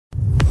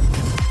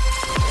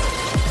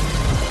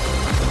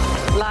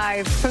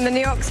From the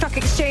New York Stock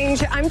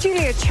Exchange, I'm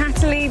Julia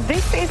Chatterley.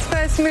 This is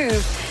First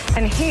Move,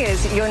 and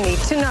here's your need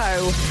to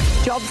know.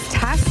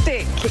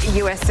 Jobs-tastic.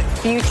 U.S.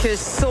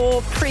 futures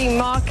soar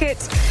pre-market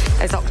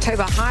as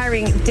October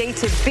hiring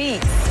data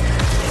beats.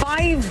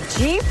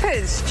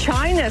 5Gpers,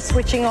 China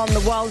switching on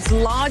the world's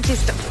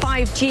largest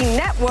 5G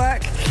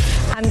network,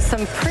 and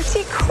some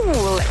pretty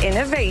cool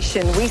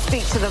innovation. We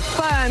speak to the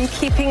firm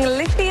keeping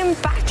lithium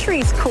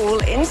batteries cool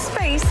in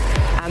space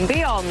and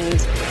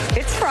beyond.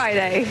 It's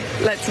Friday.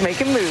 Let's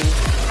make a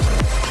move.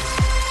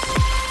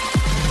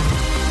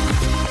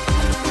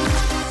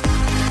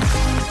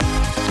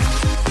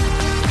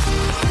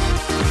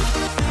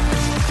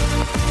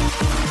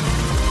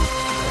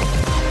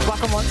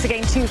 Once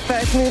again to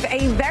First Move,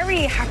 a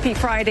very happy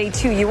Friday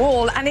to you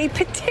all, and a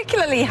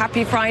particularly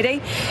happy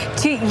Friday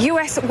to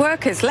US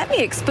workers. Let me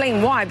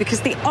explain why, because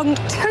the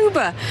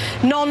October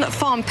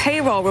non-farm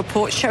payroll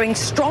report showing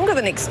stronger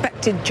than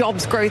expected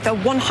jobs growth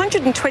of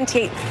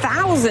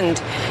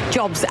 128,000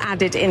 jobs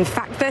added, in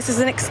fact, versus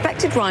an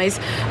expected rise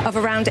of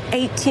around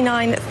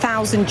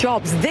 89,000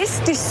 jobs. This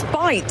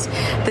despite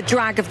the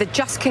drag of the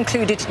just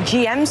concluded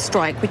GM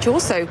strike, which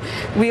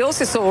we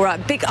also saw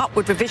big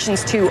upward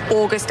revisions to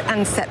August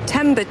and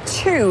September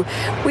too.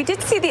 We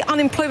did see the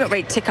unemployment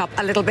rate tick up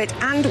a little bit,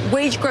 and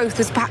wage growth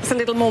was perhaps a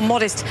little more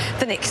modest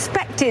than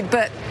expected,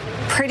 but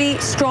pretty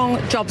strong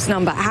jobs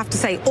number, I have to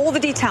say. All the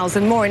details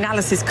and more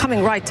analysis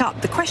coming right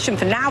up. The question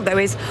for now, though,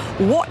 is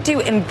what do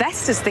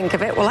investors think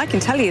of it? Well, I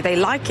can tell you they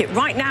like it.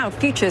 Right now,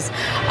 futures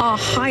are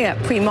higher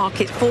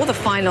pre-market for the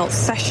final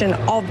session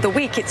of the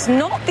week. It's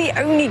not the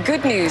only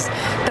good news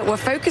that we're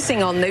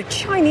focusing on, though.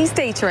 Chinese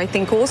data, I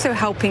think, also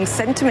helping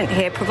sentiment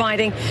here,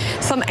 providing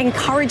some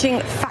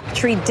encouraging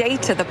factory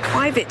data. The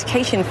private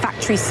Cation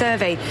factory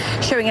survey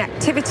showing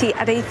activity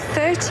at a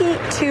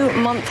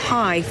 32-month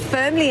high,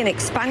 firmly in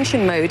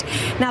expansion mode.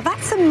 Now,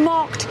 that's a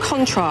marked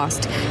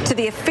contrast to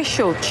the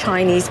official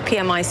Chinese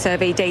PMI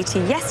survey data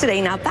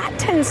yesterday. Now, that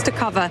tends to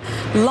cover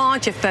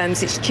larger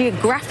firms. It's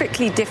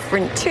geographically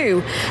different,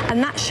 too,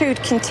 and that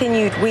showed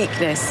continued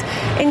weakness.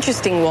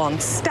 Interesting one.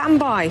 Stand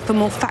by for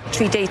more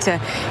factory data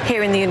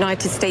here in the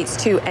United States,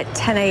 too, at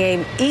 10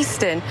 a.m.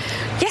 Eastern.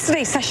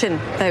 Yesterday's session,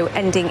 though,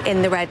 ending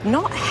in the red,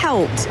 not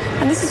helped,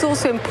 and this is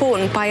also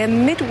important, by a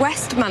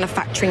Midwest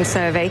manufacturing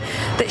survey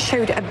that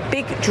showed a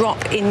big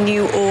drop in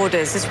new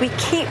orders. As we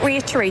keep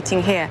reiterating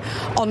here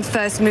on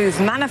First Move,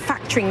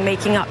 manufacturing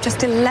making up just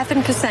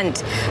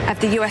 11% of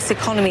the U.S.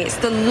 economy. It's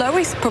the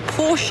lowest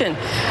proportion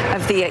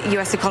of the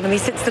U.S. economy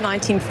since the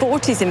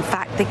 1940s, in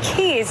fact. The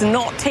key is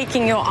not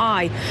taking your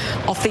eye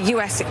off the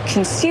U.S.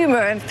 consumer,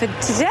 and for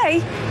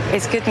today,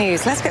 it's good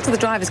news. Let's get to the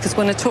drivers, because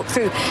we're going to talk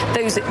through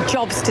those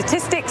job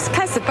statistics.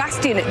 Claire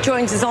Sebastian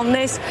joins us on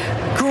this.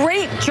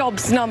 Great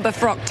jobs number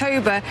for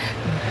October.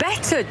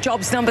 Better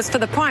jobs numbers for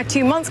the prior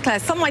 2 months, Claire.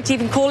 Some might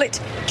even call it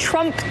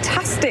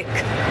Trump-tastic.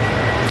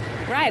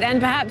 Right, and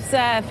perhaps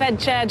Fed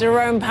Chair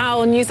Jerome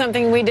Powell knew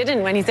something we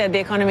didn't when he said the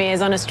economy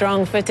is on a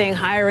strong footing,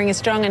 hiring is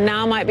strong, and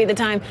now might be the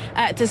time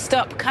to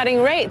stop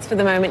cutting rates for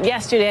the moment.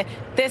 Yes, Julia,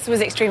 this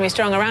was extremely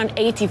strong. Around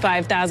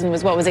 85,000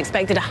 was what was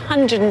expected.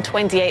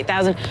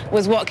 128,000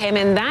 was what came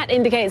in. That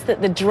indicates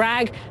that the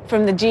drag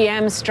from the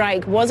GM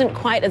strike wasn't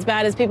quite as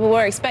bad as people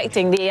were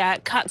expecting. The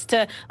cuts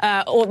to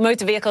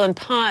motor vehicle and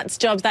parts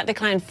jobs, that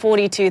declined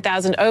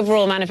 42,000.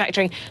 Overall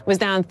manufacturing was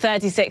down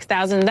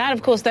 36,000. That,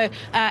 of course, though,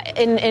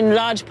 in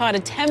large part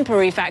a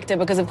temporary factor,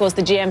 because, of course,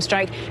 the GM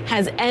strike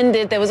has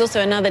ended. There was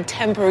also another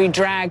temporary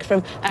drag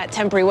from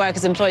temporary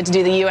workers employed to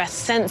do the U.S.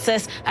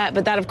 Census,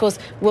 but that, of course,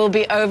 will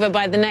be over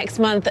by the next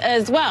month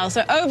as well.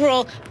 So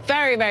overall,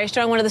 very, very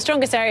strong. One of the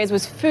strongest areas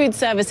was food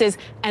services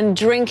and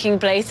drinking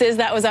places.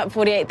 That was up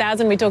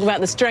 48,000. We talk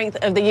about the strength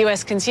of the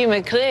U.S.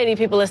 consumer. Clearly,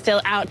 people are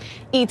still out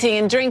eating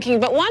and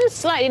drinking. But one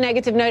slightly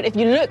negative note, if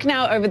you look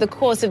now over the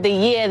course of the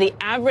year, the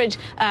average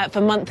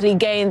for monthly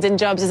gains in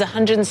jobs is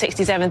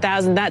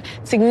 167,000. That's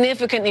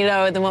significantly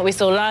lower than what we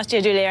saw last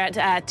year, Julia,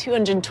 at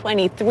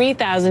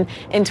 223,000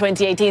 in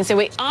 2018. So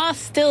we are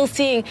still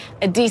seeing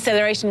a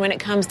deceleration when it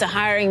comes to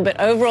hiring, but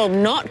overall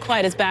not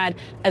quite as bad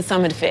as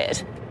some had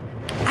feared.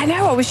 I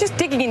know, I was just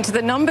digging into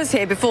the numbers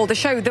here before the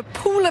show. The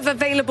pool of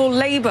available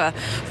labour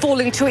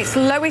falling to its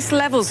lowest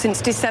level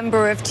since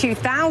December of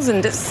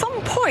 2000. At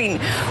some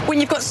point, when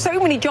you've got so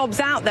many jobs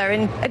out there,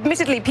 and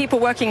admittedly people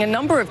working a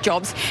number of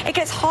jobs, it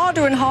gets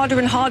harder and harder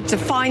and harder to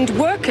find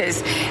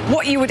workers.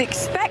 What you would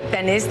expect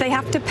then is they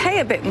have to pay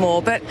a bit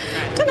more. But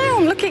I don't know,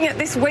 I'm looking at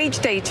this wage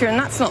data and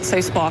that's not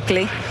so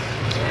sparkly.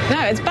 No,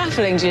 it's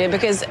baffling, Julia,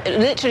 because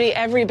literally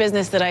every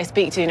business that I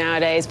speak to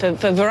nowadays, for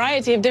a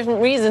variety of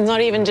different reasons,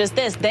 not even just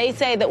this, they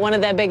say that one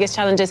of their biggest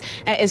challenges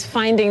is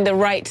finding the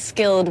right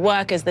skilled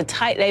workers. The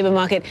tight labour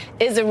market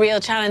is a real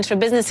challenge for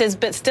businesses,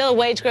 but still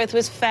wage growth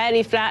was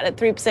fairly flat at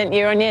 3%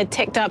 year on year,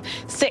 ticked up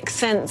 6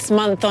 cents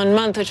month on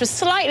month, which was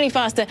slightly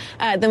faster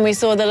than we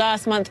saw the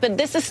last month. But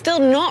this has still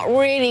not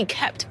really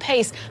kept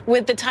pace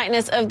with the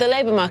tightness of the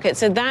labour market.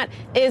 So that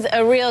is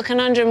a real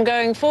conundrum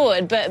going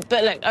forward. But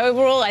look,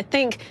 overall, I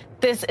think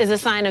this is a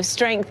sign of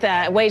strength.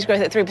 Wage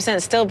growth at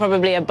 3%, still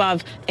probably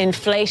above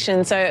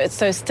inflation. So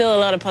still a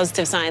lot of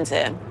positive signs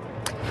here.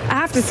 I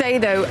have to say,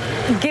 though,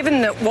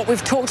 given that what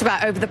we've talked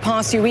about over the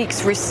past few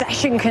weeks,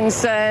 recession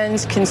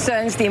concerns,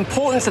 the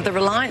importance of the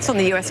reliance on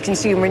the U.S.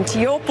 consumer, and to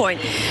your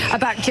point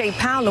about Jay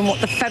Powell and what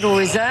the Federal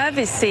Reserve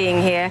is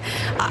seeing here,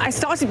 I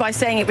started by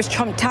saying it was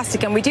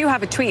Trump-tastic, and we do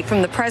have a tweet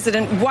from the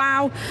president.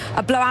 Wow,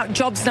 a blowout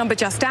jobs number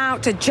just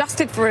out,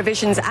 adjusted for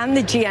revisions and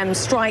the GM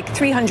strike,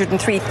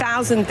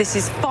 303,000. This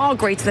is far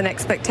greater than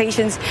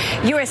expectations.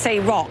 USA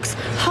rocks.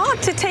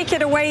 Hard to take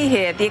it away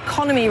here. The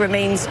economy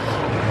remains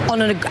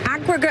on an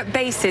aggregate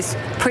basis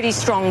pretty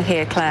strong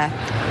here, Claire.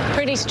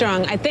 Pretty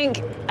strong. I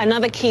think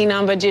another key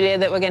number, Julia,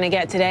 that we're going to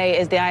get today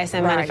is the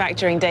ISM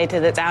manufacturing data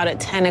that's out at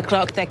 10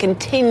 o'clock. There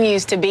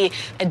continues to be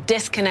a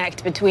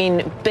disconnect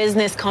between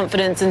business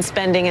confidence and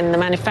spending in the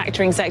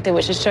manufacturing sector,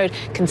 which has showed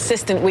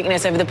consistent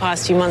weakness over the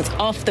past few months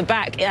off the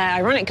back,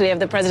 ironically, of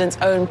the president's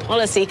own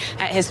policy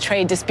at his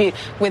trade dispute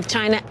with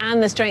China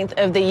and the strength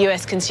of the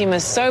U.S.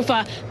 consumers. So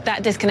far,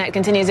 that disconnect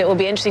continues. It will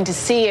be interesting to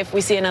see if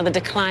we see another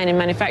decline in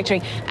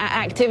manufacturing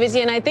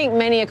activity. And I think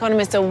many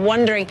economists are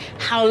wondering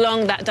how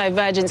long that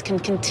divergence can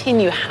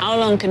continue. How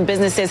long can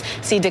businesses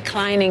see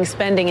declining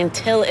spending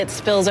until it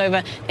spills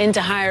over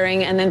into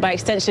hiring and then by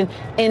extension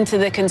into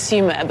the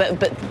consumer?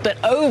 But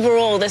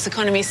overall, this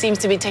economy seems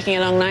to be ticking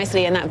along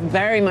nicely, and that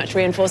very much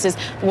reinforces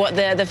what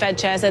the Fed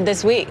chair said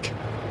this week.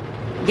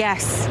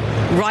 Yes,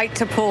 right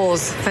to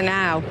pause for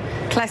now.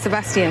 Claire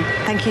Sebastian,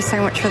 thank you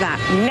so much for that.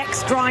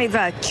 Next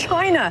driver,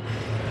 China,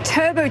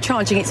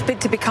 turbocharging its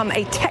bid to become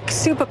a tech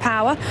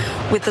superpower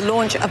with the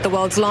launch of the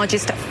world's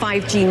largest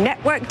 5G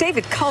network.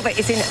 David Culver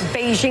is in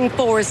Beijing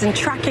for us and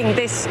tracking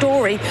this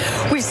story.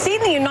 We've seen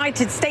the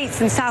United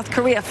States and South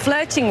Korea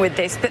flirting with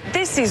this, but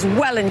this is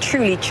well and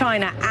truly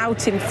China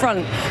out in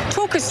front.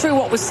 Talk us through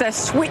what was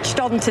switched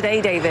on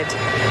today, David.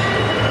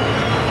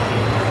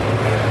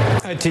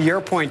 To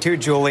your point, too,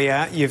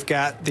 Julia, you've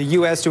got the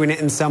U.S. doing it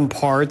in some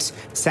parts,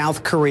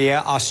 South Korea,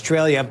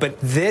 Australia, but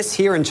this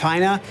here in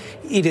China,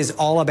 it is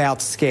all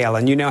about scale.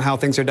 And you know how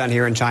things are done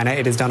here in China.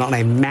 It is done on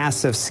a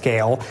massive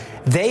scale.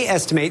 They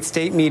estimate,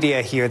 state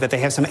media here, that they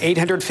have some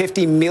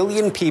 850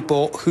 million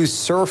people who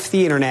surf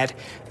the internet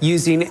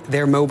using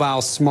their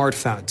mobile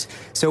smartphones.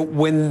 So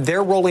when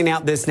they're rolling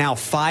out this now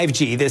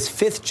 5G, this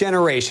fifth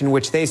generation,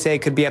 which they say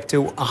could be up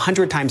to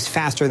 100 times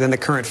faster than the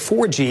current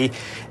 4G,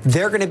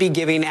 they're going to be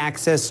giving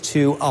access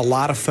to a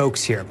lot of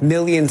folks here,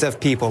 millions of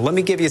people. Let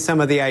me give you some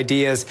of the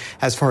ideas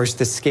as far as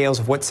the scales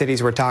of what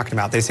cities we're talking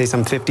about. They say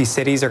some 50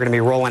 cities are going to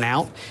be rolling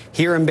out.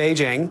 Here in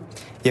Beijing,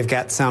 you've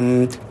got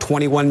some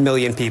 21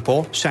 million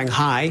people.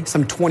 Shanghai,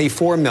 some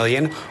 24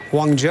 million.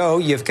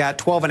 Guangzhou, you've got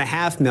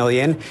 12.5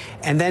 million.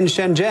 And then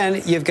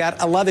Shenzhen, you've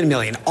got 11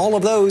 million. All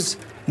of those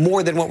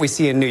more than what we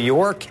see in New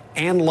York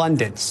and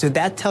London. So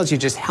that tells you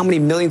just how many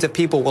millions of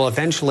people will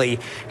eventually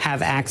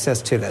have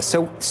access to this.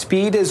 So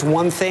speed is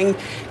one thing.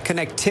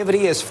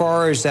 Connectivity as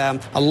far as a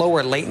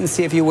lower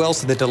latency, if you will,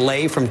 so the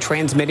delay from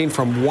transmitting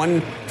from one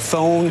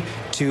phone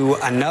to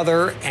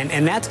another.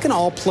 And that's going to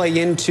all play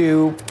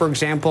into, for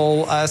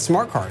example,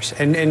 smart cars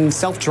and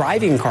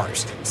self-driving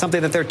cars,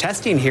 something that they're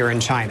testing here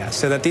in China,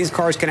 so that these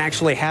cars can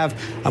actually have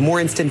a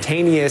more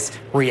instantaneous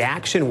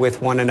reaction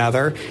with one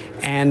another.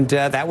 And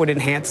that would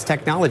enhance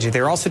technology.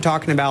 They're also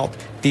talking about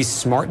these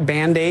smart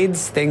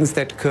Band-Aids, things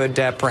that could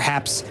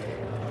perhaps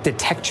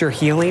detect your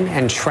healing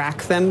and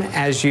track them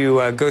as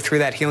you go through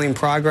that healing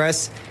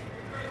progress.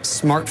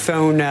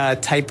 Smartphone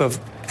type of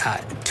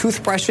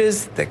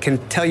toothbrushes that can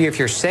tell you if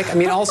you're sick. I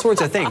mean, all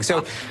sorts of things.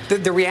 So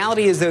the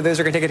reality is, though, those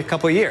are going to take a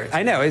couple of years.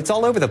 I know, it's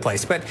all over the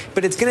place, but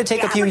it's going to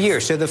take a few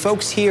years. So the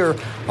folks here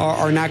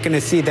are not going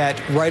to see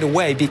that right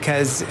away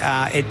because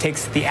it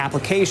takes the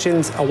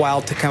applications a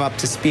while to come up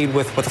to speed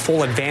with what the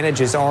full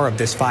advantages are of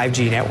this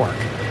 5G network.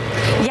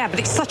 Yeah, but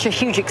it's such a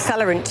huge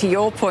accelerant to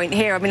your point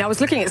here. I mean, I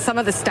was looking at some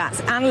of the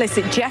stats. Analysts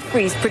at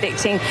Jefferies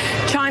predicting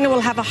China will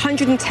have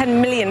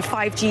 110 million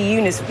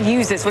 5G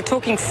users. We're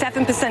talking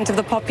 7% of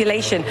the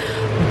population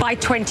by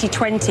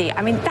 2020.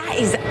 I mean, that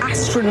is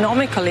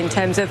astronomical in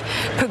terms of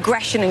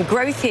progression and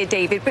growth here,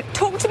 David. But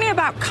talk to me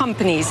about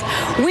companies.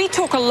 We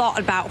talk a lot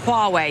about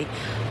Huawei,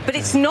 but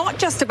it's not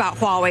just about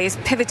Huawei, as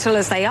pivotal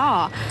as they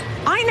are.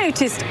 I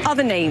noticed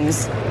other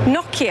names,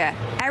 Nokia,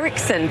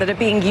 Ericsson, that are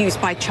being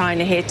used by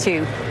China here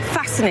too.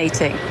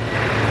 Fascinating.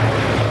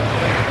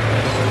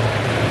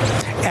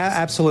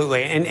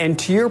 Absolutely. And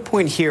to your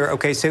point here,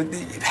 okay, so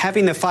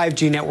having the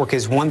 5G network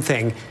is one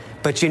thing,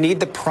 but you need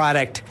the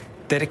product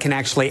that it can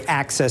actually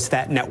access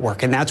that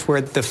network. And that's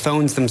where the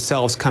phones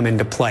themselves come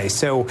into play.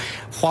 So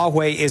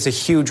Huawei is a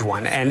huge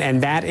one.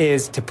 And that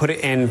is, to put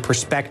it in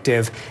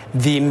perspective,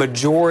 the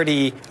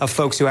majority of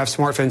folks who have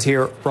smartphones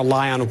here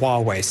rely on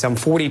Huawei. Some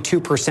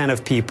 42%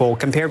 of people,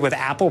 compared with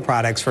Apple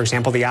products, for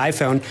example, the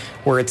iPhone,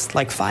 where it's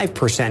like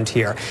 5%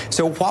 here.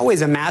 So Huawei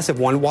is a massive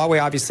one.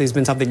 Huawei obviously has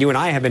been something you and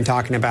I have been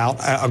talking about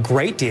a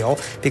great deal,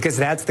 because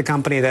that's the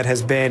company that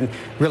has been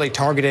really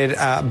targeted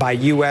by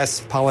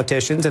U.S.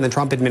 politicians and the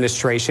Trump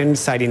administration,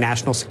 citing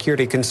national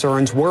security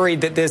concerns,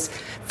 worried that this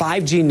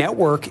 5G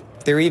network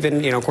They're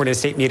even, according to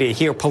state media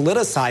here,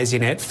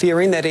 politicizing it,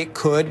 fearing that it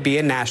could be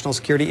a national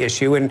security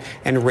issue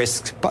and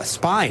risk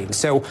spying.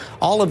 So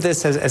all of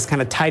this has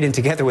kind of tied in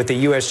together with the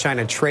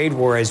U.S.-China trade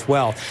war as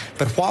well.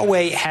 But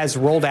Huawei has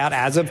rolled out,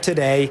 as of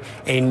today,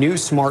 a new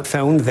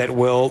smartphone that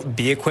will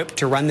be equipped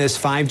to run this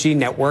 5G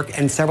network,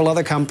 and several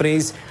other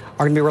companies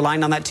are going to be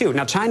relying on that too.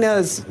 Now,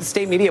 China's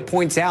state media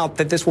points out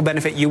that this will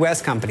benefit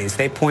U.S. companies.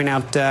 They point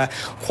out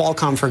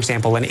Qualcomm, for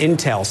example, and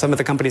Intel, some of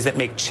the companies that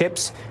make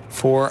chips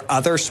for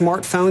other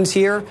smartphones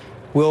here,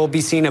 will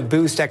be seeing a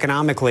boost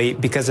economically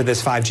because of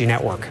this 5G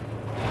network.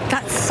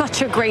 That's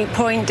such a great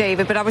point,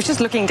 David, but I was just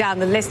looking down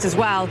the list as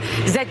well.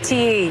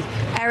 ZTE,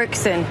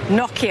 Ericsson,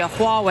 Nokia,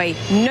 Huawei,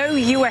 no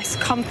U.S.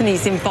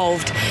 companies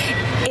involved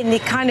in the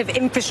kind of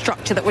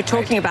infrastructure that we're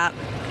talking about.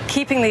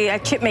 Keeping the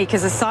chip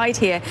makers aside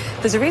here,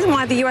 there's a reason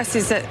why the U.S.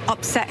 is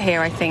upset here,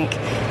 I think.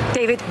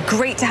 David,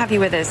 great to have you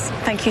with us.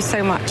 Thank you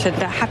so much, and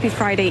happy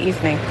Friday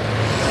evening.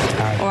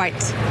 All right,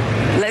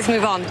 let's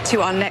move on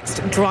to our next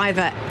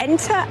driver.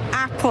 Enter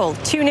Apple.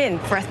 Tune in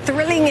for a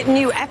thrilling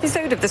new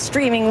episode of the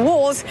streaming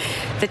wars.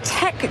 The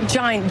tech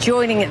giant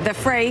joining the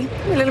fray,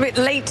 a little bit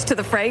late to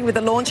the fray with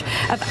the launch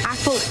of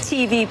Apple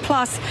TV+.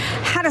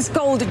 Hannes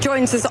Gold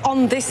joins us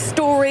on this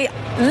story.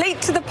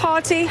 Late to the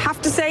party,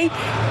 have to say.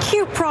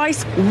 Cute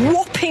price,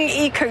 whopping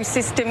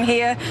ecosystem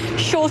here.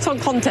 Short on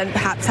content,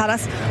 perhaps,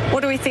 Hannes.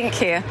 What do we think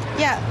here?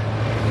 Yeah.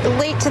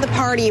 Late to the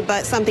party,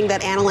 but something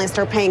that analysts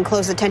are paying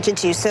close attention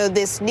to. So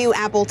this new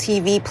Apple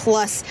TV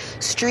Plus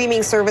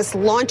streaming service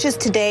launches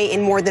today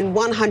in more than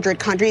 100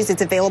 countries.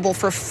 It's available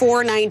for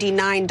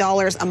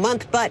 $4.99 a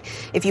month. But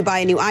if you buy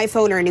a new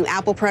iPhone or a new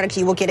Apple product,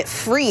 you will get it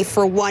free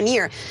for 1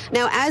 year.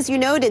 Now, as you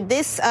noted,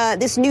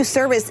 this new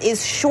service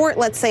is short,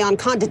 let's say, on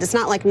content. It's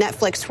not like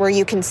Netflix where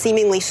you can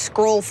seemingly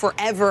scroll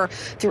forever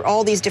through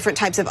all these different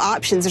types of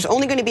options. There's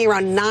only going to be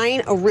around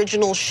 9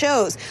 original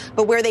shows.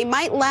 But where they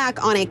might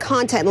lack on a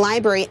content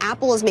library,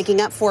 Apple is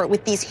making up for it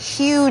with these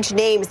huge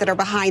names that are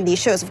behind these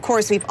shows. Of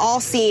course, we've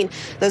all seen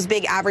those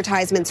big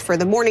advertisements for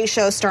the morning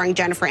show starring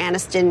Jennifer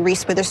Aniston,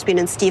 Reese Witherspoon,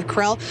 and Steve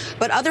Carell.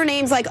 But other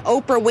names like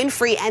Oprah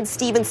Winfrey and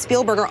Steven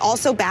Spielberg are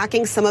also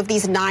backing some of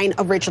these 9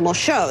 original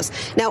shows.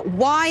 Now,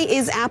 why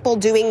is Apple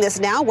doing this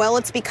now? Well,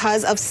 it's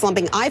because of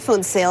slumping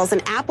iPhone sales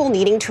and Apple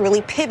needing to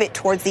really pivot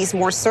towards these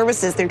more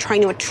services. They're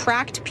trying to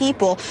attract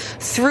people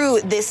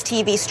through this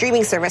TV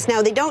streaming service.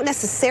 Now, they don't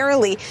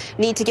necessarily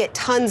need to get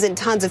tons and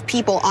tons of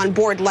people on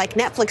board like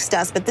Netflix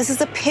does, but this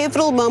is a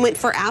pivotal moment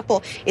for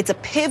Apple. It's a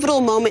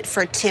pivotal moment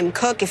for Tim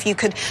Cook. If you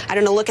could, I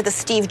don't know, look at the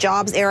Steve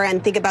Jobs era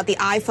and think about the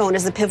iPhone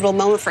as a pivotal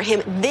moment for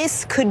him,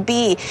 this could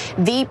be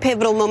the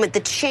pivotal moment,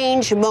 the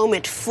change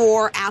moment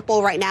for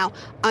Apple right now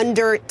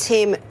under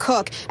Tim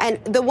Cook.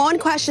 And the one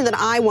question that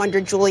I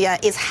wonder, Julia,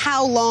 is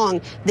how long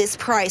this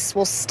price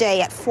will stay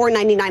at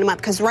 $4.99 a month,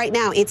 because right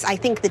now it's, I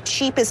think, the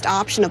cheapest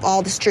option of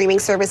all the streaming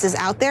services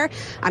out there.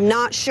 I'm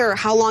not sure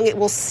how long it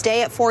will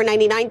stay at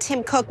 $4.99.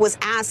 Tim Cook was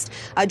asked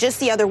just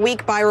the other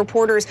week by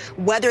reporters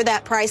whether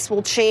that price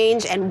will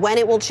change and when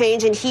it will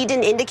change, and he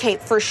didn't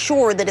indicate for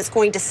sure that it's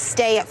going to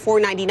stay at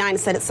 $4.99.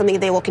 Said it's something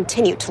they will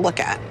continue to look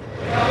at.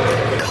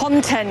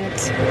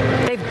 Content.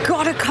 They've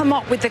got to come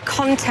up with the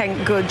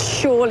content goods,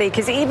 surely,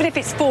 because even if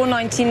it's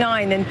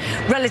 $4.99 and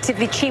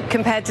relatively cheap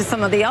compared to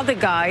some of the other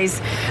guys,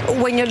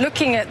 when you're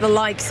looking at the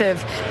likes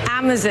of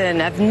Amazon,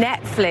 of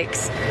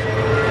Netflix,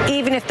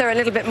 even if they're a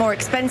little bit more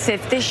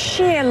expensive, the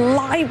sheer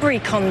library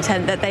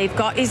content that they've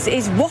got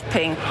is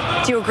whopping.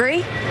 Do you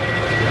agree?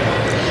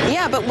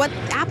 Yeah, but what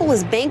Apple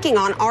is banking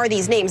on are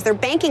these names. They're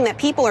banking that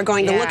people are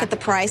going to look at the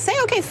price, say,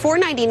 okay,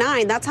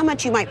 $4.99, that's how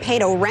much you might pay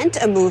to rent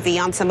a movie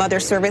on some other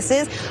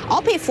services.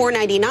 I'll pay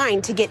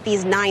 $4.99 to get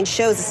these 9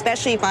 shows,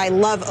 especially if I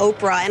love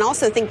Oprah, and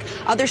also think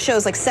other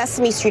shows like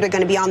Sesame Street are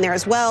going to be on there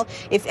as well.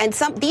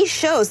 These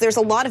shows, there's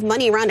a lot of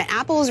money around it.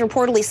 Apple is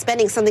reportedly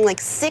spending something like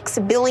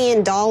 $6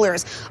 billion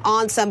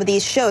on some of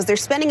these shows. They're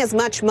spending as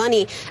much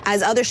money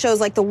as other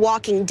shows like The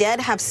Walking Dead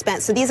have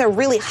spent. So these are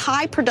really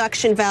high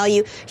production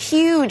value,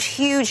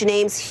 huge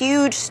names,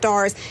 huge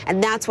stars,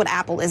 and that's what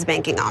Apple is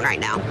banking on right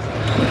now.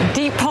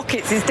 Deep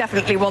pockets is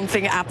definitely one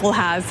thing Apple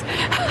has.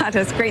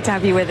 Hannes, great to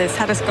have you with us.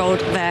 Hannes Gold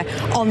there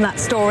on that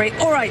story.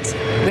 All right,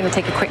 we're going to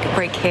take a quick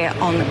break here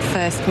on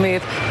First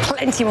Move.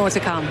 Plenty more to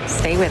come.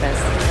 Stay with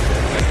us.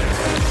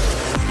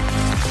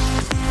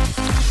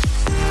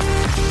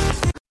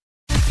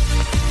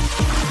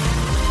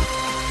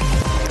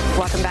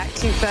 Welcome back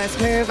to First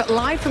Move.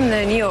 Live from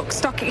the New York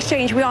Stock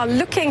Exchange, we are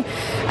looking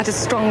at a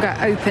stronger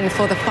open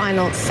for the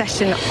final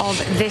session of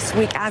this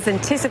week. As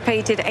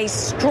anticipated, a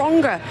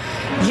stronger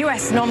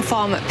U.S.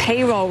 non-farm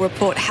payroll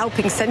report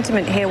helping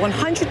sentiment here.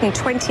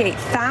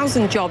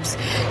 128,000 jobs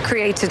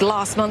created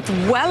last month,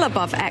 well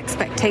above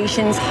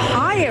expectations.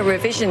 Higher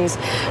revisions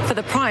for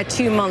the prior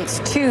 2 months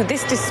too.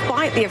 This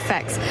despite the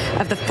effects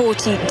of the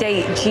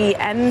 40-day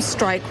GM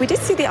strike. We did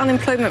see the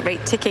unemployment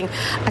rate ticking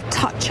a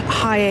touch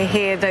higher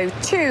here though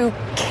too.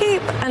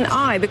 Keep an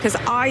eye, because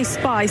I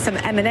spy some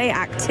M&A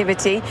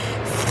activity.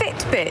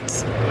 Fit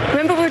Fitbit.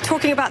 Remember, we were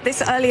talking about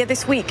this earlier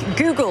this week.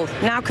 Google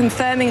now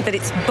confirming that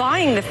it's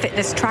buying the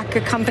fitness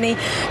tracker company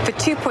for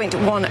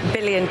 $2.1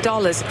 billion.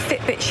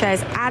 Fitbit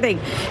shares adding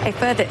a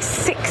further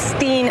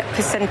 16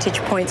 percentage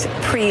points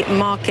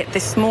pre-market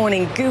this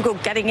morning. Google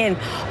getting in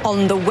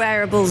on the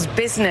wearables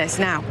business.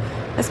 Now,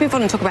 let's move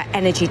on and talk about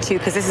energy too,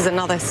 because this is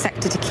another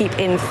sector to keep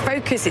in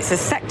focus. It's a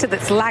sector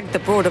that's lagged the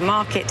broader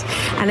market,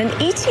 and an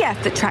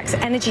ETF that tracks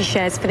energy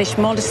shares finished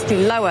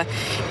modestly lower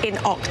in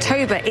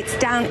October. It's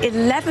down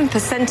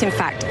 11%, in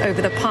fact,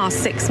 over the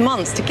past 6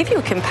 months. To give you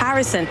a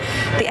comparison,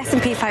 the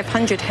S&P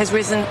 500 has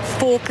risen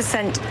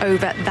 4%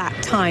 over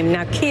that time.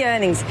 Now, key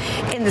earnings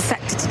in the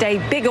sector today.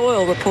 Big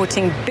Oil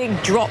reporting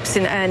big drops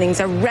in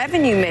earnings, a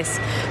revenue miss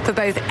for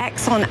both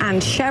Exxon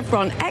and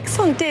Chevron.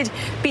 Exxon did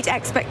beat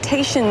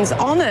expectations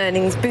on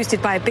earnings,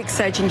 boosted by a big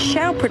surge in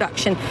shale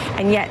production,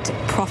 and yet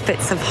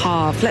profits have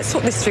halved. Let's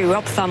talk this through.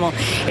 Rob Thummel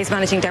is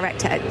Managing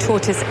Director at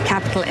Tortoise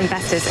Capital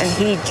Investors, and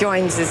he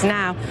joins us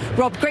now.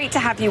 Rob, great to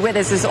have you with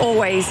us as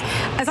always.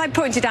 As I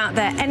pointed out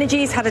there,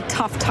 energy's had a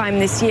tough time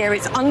this year.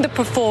 It's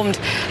underperformed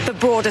the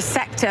broader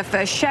sector.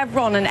 For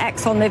Chevron and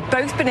Exxon, they've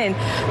both been in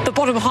the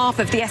bottom half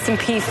of the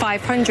S&P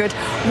 500.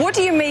 What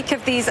do you make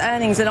of these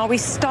earnings, and are we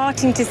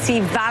starting to see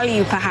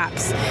value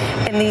perhaps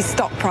in these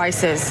stock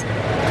prices?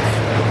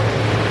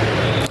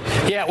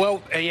 Yeah,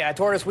 well,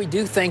 Tortoise, we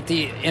do think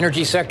the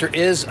energy sector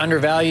is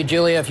undervalued,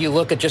 Julia. If you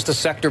look at just the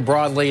sector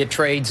broadly, it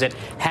trades at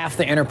half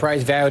the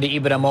enterprise value to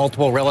EBITDA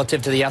multiple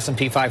relative to the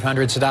S&P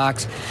 500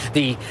 stocks.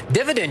 The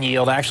dividend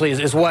yield actually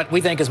is what we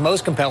think is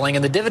most compelling,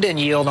 and the dividend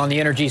yield on the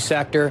energy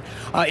sector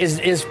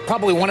is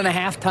probably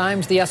 1.5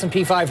 times the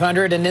S&P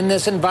 500. And in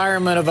this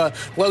environment of a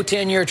low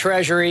 10-year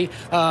treasury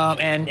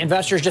and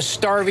investors just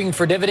starving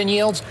for dividend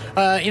yields,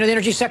 the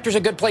energy sector is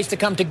a good place to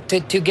come to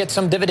get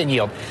some dividend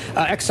yield.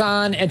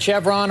 Exxon and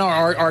Chevron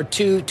are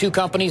two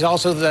companies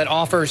also that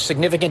offer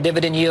significant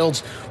dividend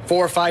yields,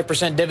 4 or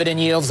 5% dividend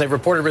yields. They've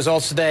reported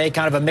results today,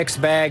 kind of a mixed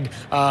bag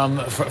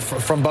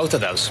from both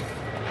of those.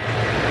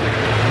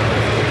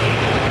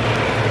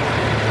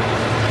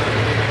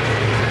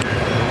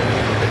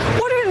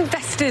 What are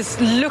investors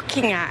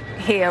looking at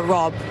here,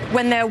 Rob,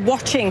 when they're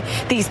watching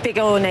these big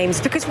oil names?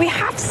 Because we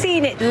have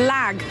seen it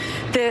lag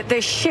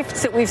the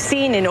shifts that we've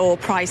seen in oil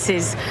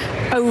prices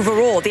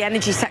overall, the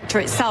energy sector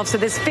itself. So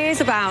there's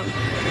fears about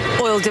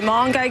oil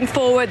demand going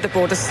forward, the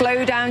broader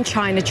slowdown,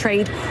 China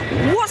trade.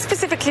 What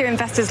specifically are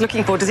investors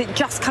looking for? Does it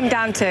just come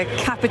down to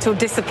capital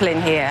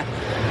discipline here?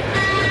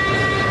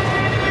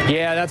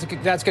 Yeah,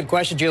 that's a good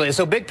question, Julia.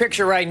 So big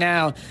picture right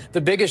now,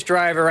 the biggest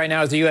driver right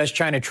now is the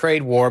U.S.-China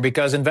trade war,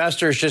 because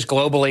investors just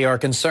globally are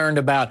concerned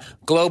about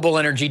global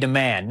energy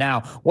demand. Now,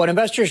 what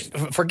investors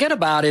forget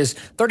about is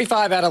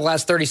 35 out of the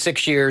last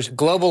 36 years,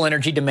 global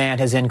energy demand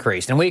has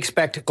increased, and we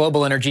expect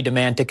global energy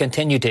demand to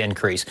continue to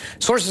increase.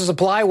 Sources of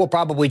supply will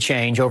probably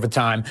change over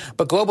time,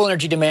 but global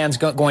energy demand is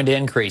going to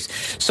increase.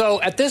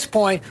 So at this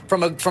point,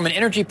 from an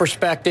energy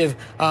perspective,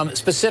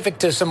 specific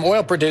to some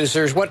oil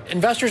producers, what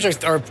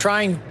investors are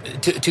trying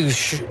to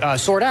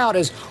sort out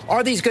is,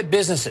 are these good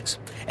businesses?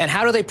 And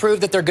how do they prove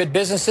that they're good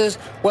businesses?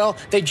 Well,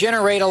 they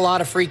generate a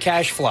lot of free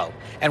cash flow.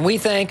 And we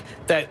think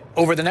that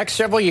over the next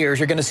several years,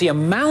 you're going to see a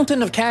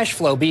mountain of cash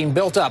flow being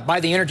built up by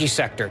the energy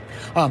sector.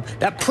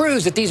 That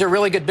proves that these are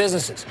really good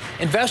businesses.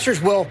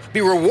 Investors will be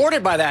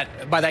rewarded by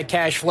that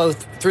cash flow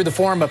through the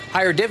form of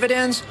higher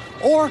dividends,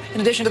 or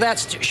in addition to that,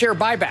 share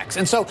buybacks.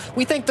 And so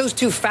we think those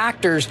two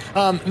factors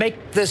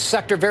make this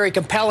sector very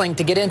compelling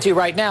to get into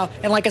right now.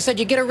 And like I said,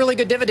 you get a really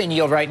good dividend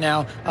yield right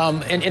now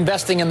in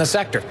investing in the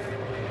sector.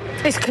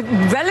 It's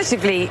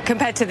relatively,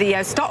 compared to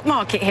the stock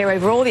market here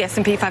overall, the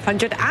S&P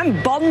 500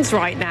 and bonds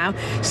right now,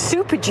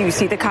 super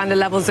juicy, the kind of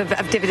levels of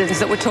dividends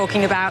that we're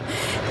talking about.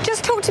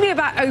 Just talk to me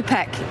about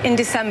OPEC in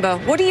December.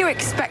 What are you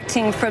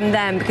expecting from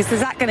them? Because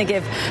is that going to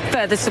give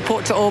further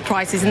support to oil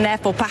prices and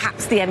therefore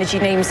perhaps the energy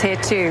names here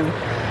too?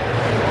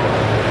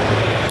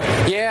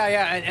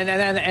 Yeah,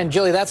 and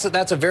Julie, that's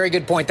a very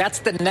good point. That's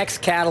the next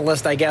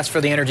catalyst, I guess, for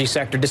the energy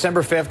sector.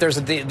 December 5th,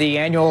 there's the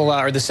annual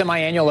or the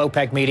semi-annual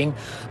OPEC meeting,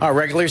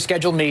 regularly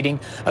scheduled meeting.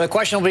 The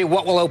question will be,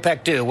 what will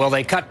OPEC do? Will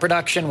they cut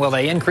production? Will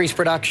they increase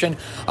production?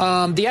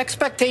 The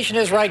expectation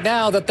is right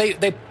now that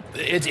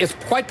it's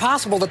quite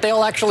possible that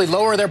they'll actually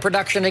lower their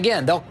production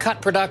again. They'll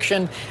cut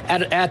production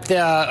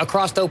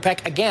across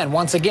OPEC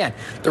once again.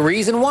 The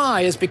reason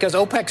why is because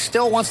OPEC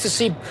still wants to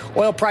see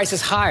oil prices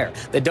higher.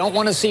 They don't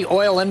want to see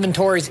oil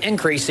inventories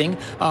increasing.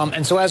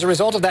 And so as a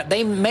result of that,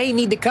 they may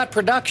need to cut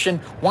production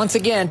once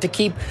again to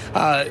keep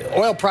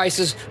oil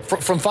prices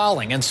from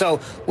falling. And so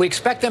we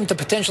expect them to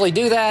potentially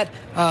do that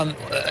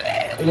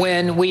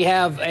when we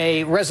have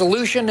a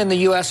resolution in the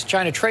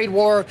U.S.-China trade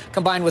war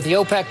combined with the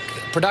OPEC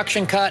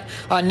production cut.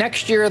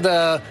 Next year,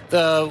 the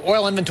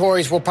oil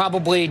inventories will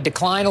probably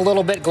decline a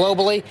little bit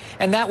globally,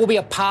 and that will be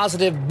a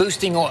positive,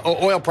 boosting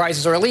oil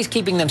prices, or at least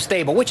keeping them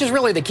stable, which is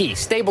really the key.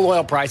 Stable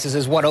oil prices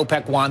is what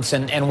OPEC wants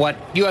and what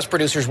U.S.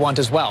 producers want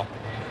as well.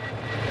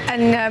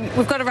 And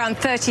we've got around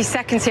 30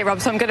 seconds here, Rob,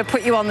 so I'm going to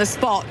put you on the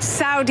spot.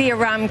 Saudi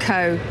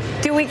Aramco,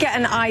 do we get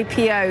an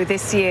IPO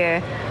this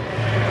year?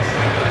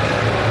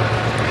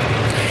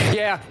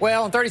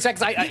 Well, in 30 seconds,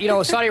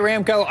 Saudi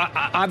Aramco,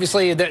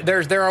 obviously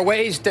there are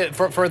ways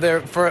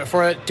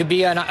for it to be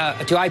to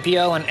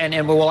IPO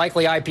and will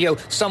likely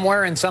IPO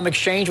somewhere in some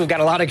exchange. We've got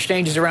a lot of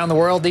exchanges around the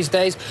world these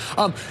days.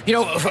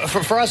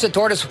 For us at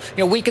Tortoise,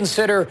 we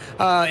consider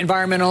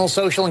environmental,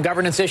 social, and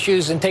governance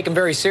issues and take them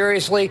very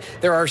seriously.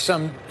 There are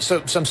some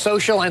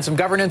social and some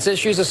governance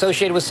issues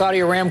associated with Saudi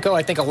Aramco.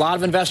 I think a lot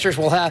of investors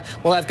will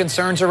have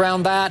concerns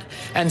around that,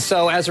 and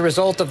so as a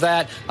result of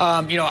that,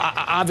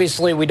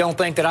 obviously we don't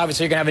think that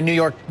obviously you're going to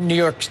have a New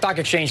York Stock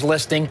Exchange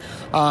listing,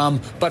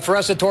 but for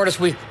us at Tortoise,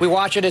 we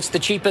watch it. It's the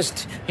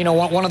cheapest,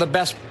 one of the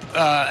best,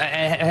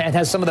 and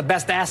has some of the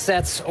best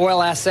assets,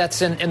 oil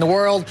assets in the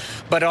world,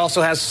 but it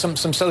also has some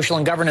social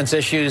and governance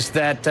issues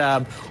that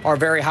are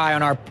very high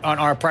on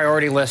our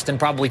priority list and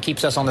probably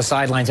keeps us on the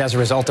sidelines as a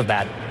result of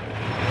that.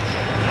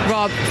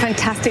 Rob,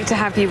 fantastic to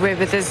have you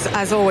with us,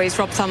 as always.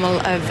 Rob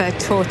Tummel of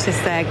Tortoise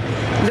there.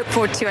 Look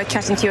forward to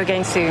chatting to you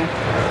again soon.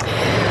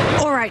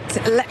 All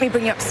right, let me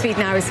bring you up to speed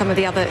now with some of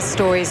the other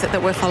stories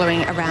that we're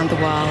following around the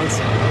world.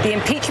 The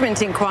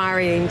impeachment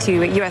inquiry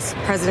into US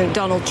President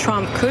Donald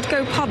Trump could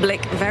go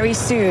public very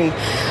soon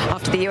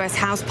after the US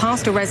House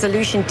passed a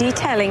resolution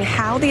detailing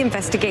how the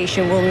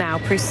investigation will now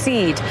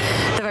proceed.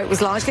 The vote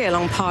was largely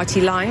along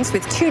party lines,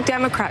 with 2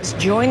 Democrats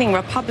joining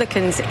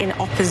Republicans in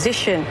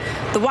opposition.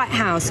 The White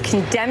House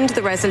condemned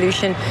the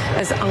resolution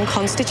as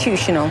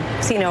unconstitutional.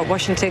 CNN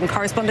Washington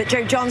correspondent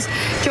Joe Johns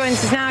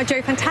joins us now.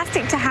 Joe,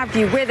 fantastic to have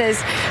you with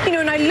us.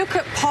 When I look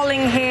at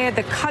polling here,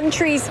 the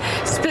country's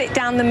split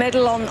down the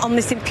middle on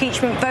this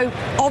impeachment vote.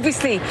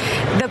 Obviously,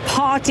 the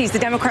parties, the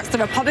Democrats, the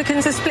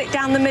Republicans, are split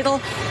down the middle.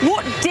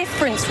 What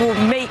difference will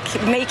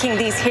making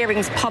these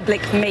hearings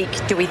public make,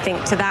 do we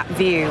think, to that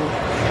view?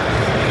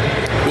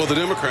 Well, the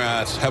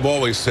Democrats have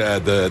always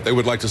said that they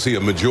would like to see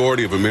a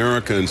majority of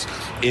Americans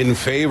in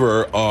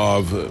favor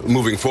of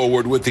moving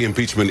forward with the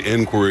impeachment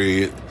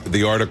inquiry,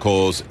 the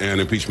articles,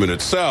 and impeachment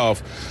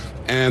itself.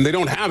 And they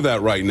don't have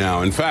that right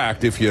now. In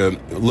fact, if you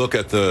look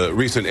at the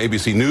recent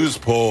ABC News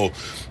poll,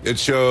 it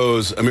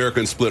shows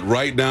Americans split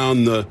right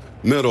down the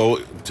middle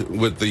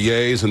with the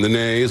yays and the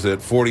nays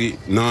at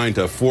 49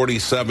 to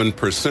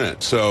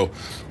 47%. So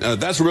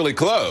that's really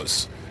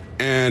close.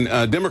 And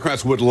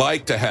Democrats would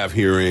like to have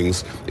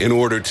hearings in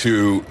order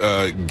to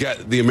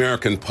get the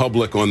American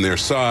public on their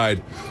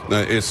side.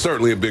 It's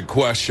certainly a big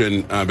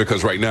question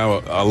because right now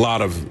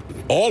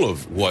all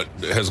of what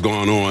has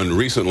gone on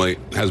recently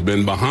has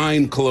been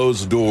behind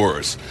closed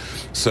doors.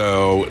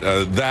 So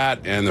that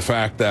and the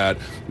fact that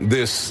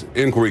this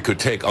inquiry could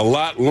take a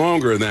lot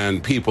longer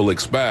than people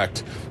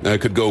expect,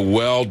 could go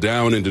well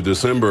down into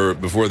December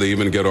before they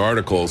even get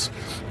articles.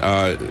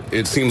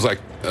 It seems like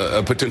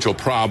a potential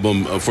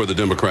problem for the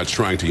Democrats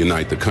trying to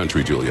unite the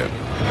country, Juliet.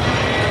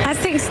 As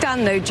things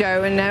stand, though,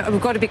 Joe, and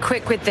we've got to be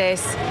quick with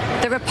this,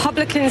 the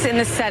Republicans in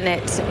the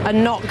Senate are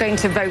not going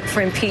to vote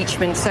for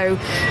impeachment. So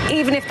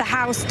even if the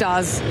House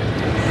does,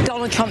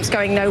 Donald Trump's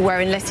going nowhere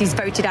unless he's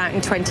voted out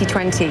in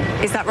 2020.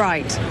 Is that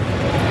right?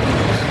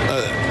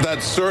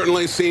 That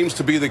certainly seems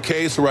to be the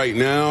case right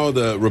now.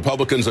 The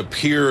Republicans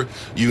appear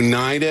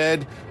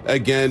united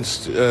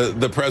against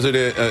the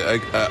president,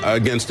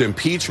 against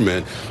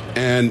impeachment.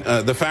 And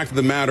the fact of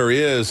the matter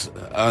is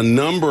a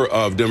number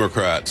of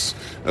Democrats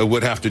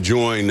would have to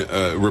join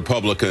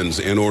Republicans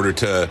in order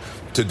to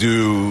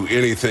do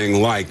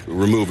anything like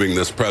removing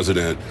this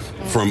president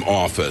from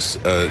office.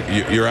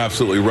 You're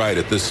absolutely right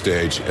at this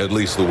stage, at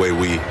least the way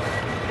we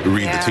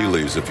read the tea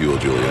leaves, if you will,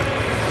 Julia.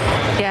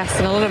 Yes,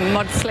 and a lot of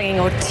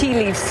mudslinging or tea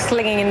leaf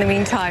slinging in the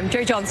meantime.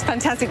 Joe Johns,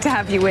 fantastic to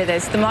have you with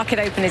us. The market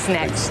open is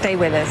next. Stay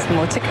with us.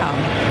 More to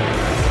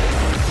come.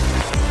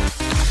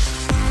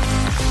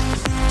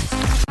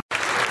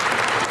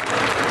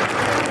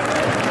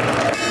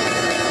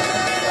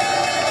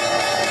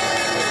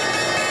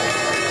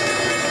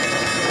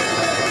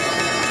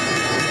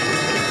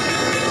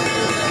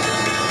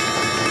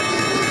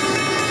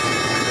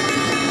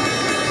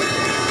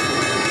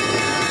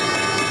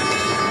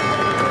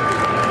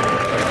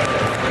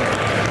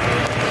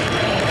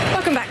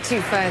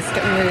 First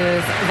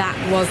move, that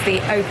was the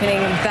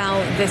opening bell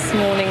this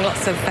morning.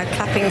 Lots of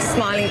clapping,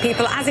 smiling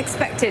people. As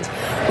expected,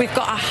 we've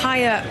got a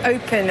higher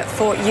open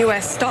for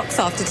US stocks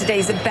after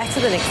today's better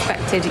than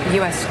expected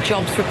US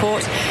jobs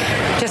report.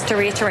 Just to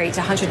reiterate,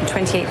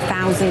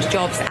 128,000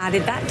 jobs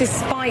added. That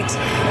despite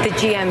the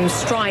GM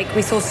strike.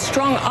 We saw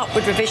strong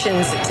upward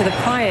revisions to the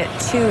prior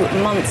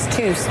 2 months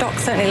too.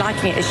 Stocks certainly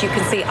liking it, as you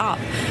can see, up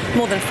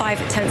more than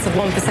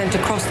 0.5%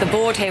 across the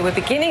board here. We're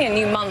beginning a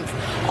new month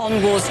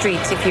on Wall Street.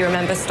 If you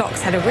remember,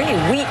 stocks had a really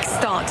weak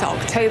start to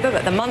October,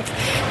 but the month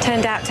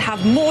turned out to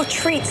have more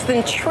treats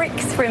than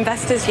tricks for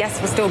investors.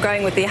 Yes, we're still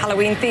going with the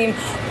Halloween theme.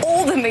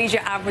 All the major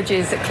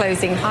averages are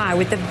closing higher,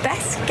 with the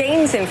best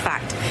gains, in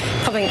fact,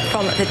 coming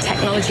from the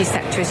technology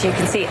sector, as you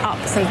can see, up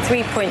some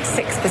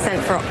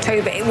 3.6% for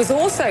October. It was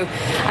also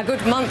a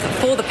good month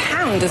for the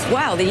pound as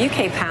well. The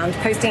UK pound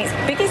posting its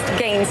biggest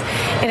gains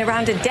in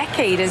around a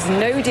decade as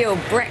no-deal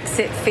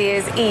Brexit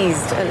fears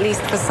eased, at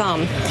least for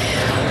some.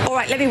 All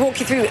right, let me walk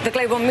you through the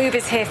global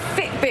movers here.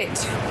 Fitbit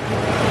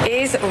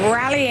is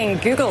rallying.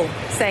 Google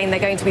saying they're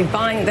going to be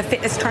buying the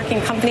fitness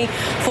tracking company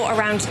for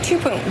around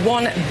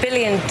 $2.1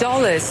 billion.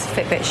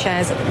 Fitbit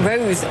shares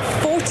rose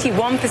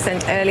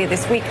 41% earlier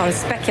this week on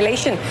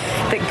speculation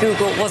that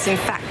Google was in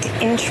fact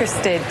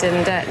interested,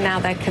 and now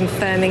they're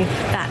confirming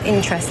that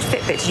interest.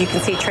 Fitbit, as you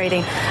can see,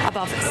 trading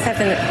above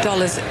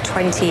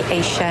 $7.20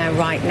 a share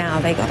right now.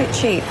 They got it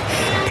cheap.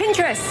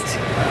 Pinterest,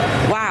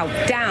 wow,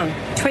 down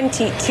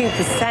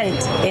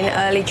 22% in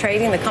early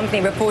trading. The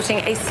company reporting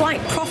a slight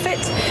profit,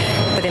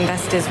 but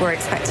investors were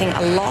expecting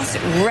a loss.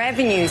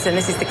 Revenues, and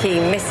this is the key,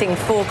 missing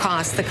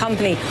forecast. The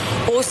company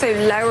also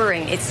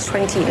lowering its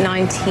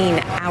 2019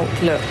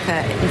 outlook.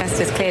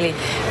 Investors clearly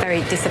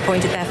very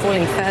disappointed. They're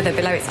falling further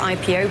below its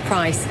IPO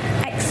price.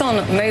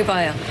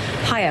 ExxonMobil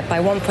higher by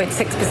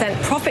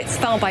 1.6%. Profits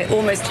fell by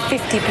almost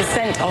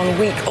 50% on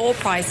weak oil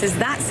prices.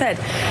 That said,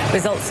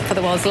 results for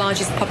the world's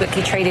largest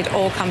publicly traded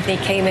oil company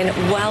came in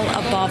well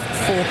above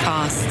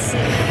forecasts.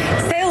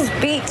 Sales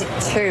beat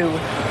too.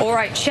 All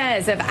right,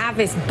 shares of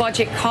Avis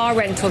budget car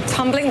rental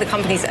tumbling. The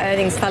company's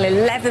earnings fell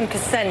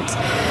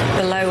 11%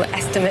 below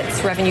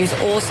estimates. Revenues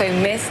also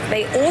missed.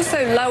 They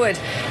also lowered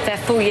their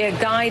full-year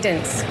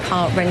guidance.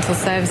 Car rental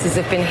services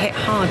have been hit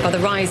hard by the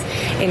rise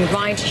in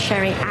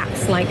ride-sharing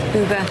apps like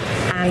Uber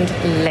and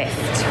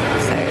Lyft.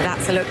 So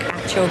that's a look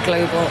at your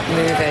global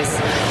movers.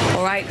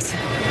 All right,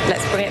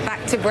 let's bring it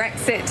back to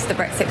Brexit. The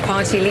Brexit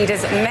Party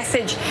leader's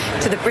message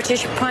to the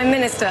British Prime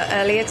Minister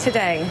earlier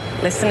today.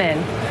 Listen in.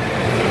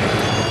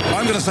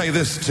 I'm going to say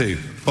this to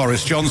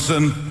Boris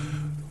Johnson: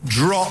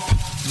 drop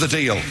the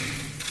deal.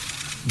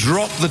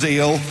 Drop the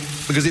deal,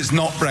 because it's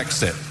not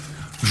Brexit.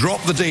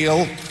 Drop the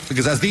deal,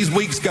 because as these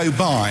weeks go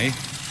by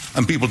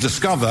and people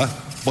discover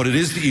what it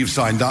is that you've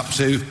signed up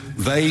to,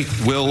 they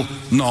will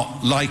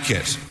not like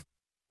it.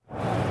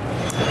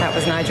 That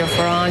was Nigel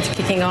Farage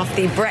kicking off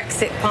the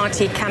Brexit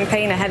Party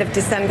campaign ahead of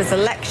December's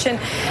election.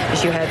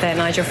 As you heard there,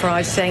 Nigel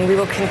Farage saying we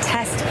will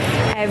contest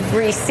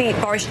every seat.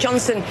 Boris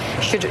Johnson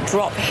should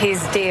drop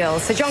his deal.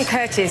 Sir John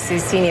Curtis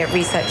is Senior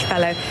Research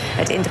Fellow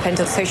at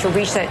independent social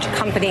research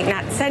company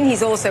NatSen.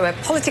 He's also a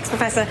politics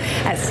professor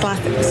at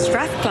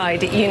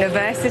Strathclyde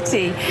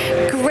University.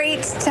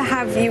 Great to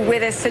have you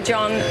with us, Sir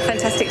John.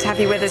 Fantastic to have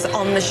you with us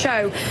on the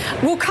show.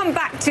 We'll come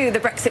back to the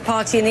Brexit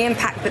Party and the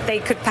impact that they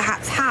could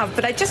perhaps have,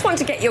 but I just want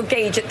to get your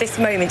gauge at this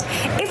moment.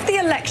 If the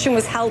election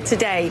was held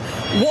today,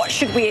 what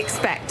should we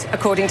expect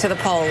according to the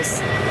polls?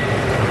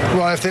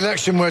 Well, if the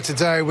election were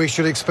today, we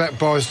should expect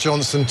Boris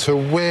Johnson to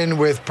win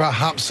with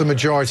perhaps a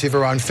majority of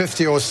around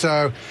 50 or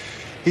so.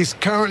 He's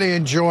currently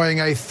enjoying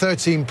a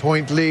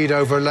 13-point lead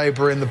over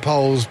Labour in the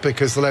polls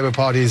because the Labour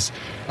Party is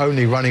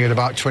only running at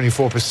about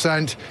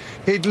 24%.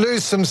 He'd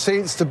lose some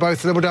seats to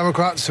both Liberal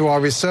Democrats, who are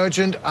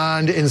resurgent,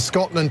 and in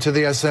Scotland to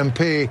the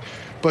SNP.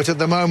 But at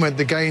the moment,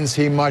 the gains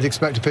he might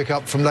expect to pick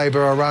up from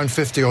Labour, around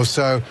 50 or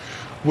so,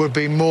 would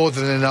be more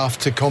than enough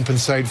to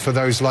compensate for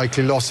those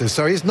likely losses.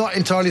 So it's not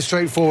entirely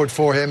straightforward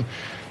for him.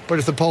 But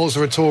if the polls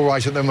are at all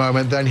right at the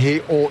moment, then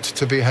he ought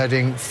to be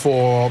heading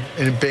for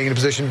being in a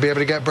position to be able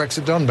to get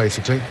Brexit done,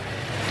 basically.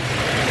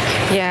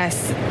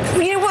 Yes.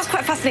 You know, what's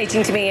quite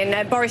fascinating to me,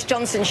 and Boris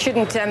Johnson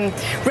shouldn't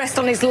rest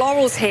on his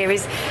laurels here,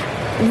 is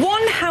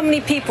one, how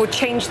many people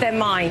changed their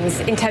minds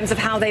in terms of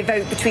how they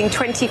vote between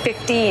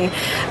 2015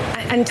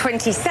 and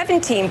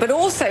 2017, but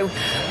also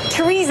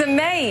Theresa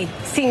May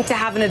seemed to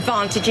have an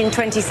advantage in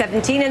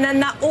 2017, and then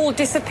that all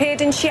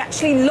disappeared and she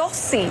actually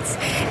lost seats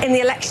in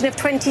the election of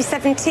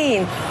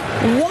 2017.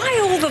 Why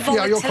all the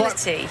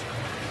volatility?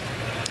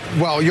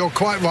 Well, you're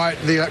quite right.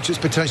 The election's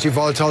potentially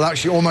volatile.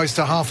 Actually, almost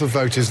a half of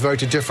voters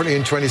voted differently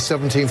in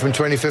 2017 from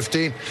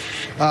 2015,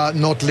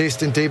 not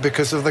least, indeed,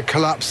 because of the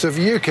collapse of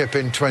UKIP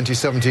in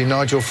 2017,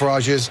 Nigel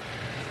Farage's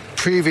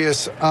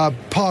previous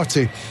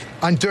party.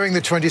 And during the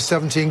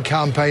 2017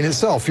 campaign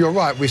itself, you're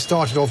right, we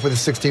started off with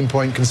a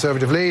 16-point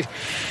Conservative lead.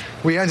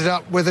 We ended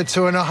up with a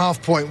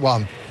 2.5-point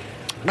one.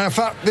 Now, in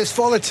fact, this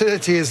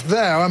volatility is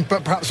there,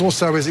 but perhaps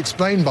also is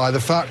explained by the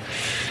fact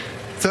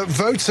that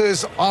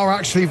voters are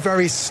actually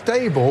very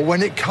stable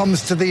when it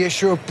comes to the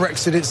issue of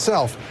Brexit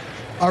itself.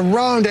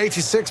 Around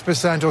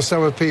 86% or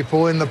so of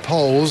people in the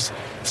polls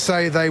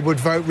say they would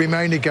vote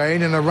Remain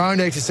again, and around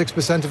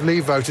 86% of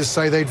Leave voters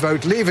say they'd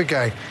vote Leave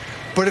again.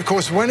 But of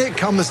course, when it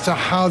comes to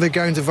how they're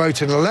going to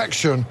vote in an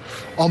election,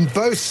 on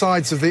both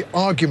sides of the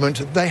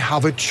argument, they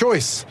have a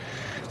choice.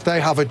 They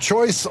have a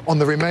choice on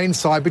the Remain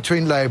side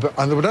between Labour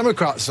and the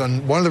Democrats,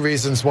 and one of the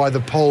reasons why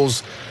the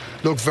polls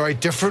look very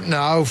different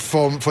now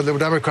for the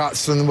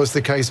Democrats than was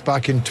the case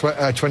back in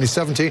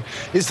 2017,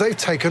 is they've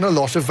taken a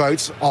lot of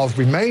votes of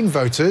Remain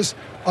voters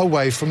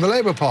away from the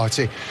Labour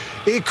Party.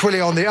 Equally,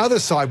 on the other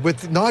side,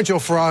 with Nigel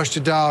Farage to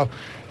now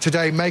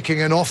today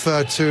making an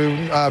offer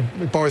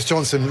to Boris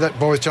Johnson that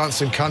Boris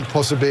Johnson can't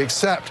possibly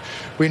accept.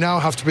 We now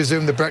have to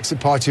presume the Brexit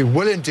Party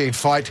will indeed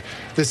fight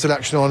this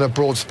election on a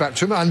broad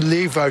spectrum, and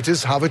Leave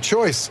voters have a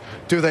choice.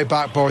 Do they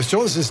back Boris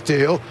Johnson's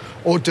deal,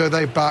 or do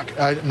they back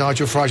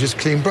Nigel Farage's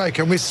clean break?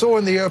 And we saw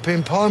in the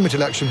European Parliament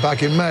election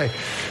back in May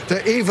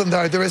that even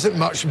though there isn't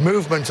much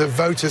movement of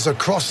voters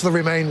across the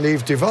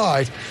Remain-Leave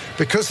divide,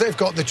 because they've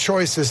got the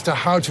choice as to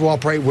how to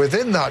operate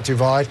within that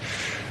divide,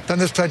 then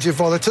there's plenty of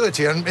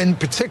volatility. And in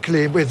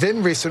particularly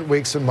within recent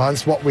weeks and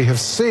months, what we have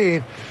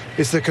seen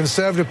is the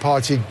Conservative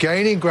Party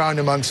gaining ground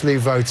amongst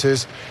Leave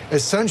voters,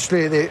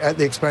 essentially at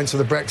the expense of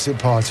the Brexit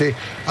Party.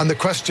 And the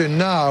question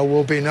now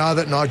will be, now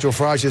that Nigel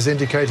Farage is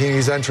indicating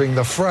he's entering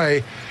the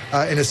fray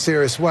in a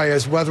serious way,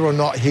 is whether or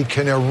not he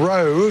can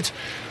erode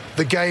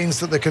the gains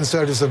that the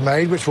Conservatives have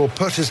made, which will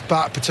put us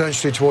back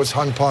potentially towards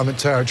hung Parliament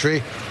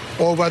territory,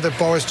 or whether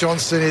Boris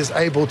Johnson is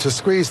able to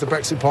squeeze the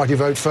Brexit Party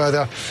vote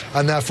further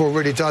and therefore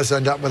really does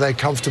end up with a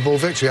comfortable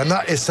victory. And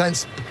that, in a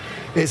sense,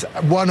 is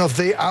one of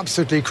the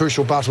absolutely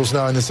crucial battles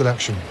now in this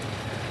election.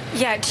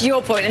 Yeah, to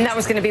your point, and that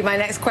was going to be my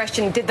next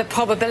question, did the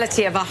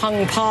probability of a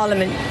hung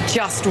Parliament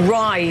just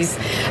rise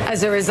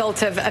as a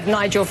result of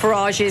Nigel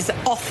Farage's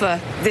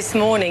offer this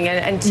morning?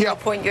 And to your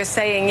point, you're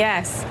saying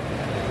yes.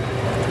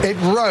 It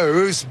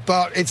rose,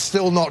 but it's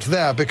still not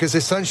there, because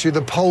essentially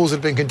the polls that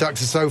have been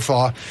conducted so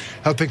far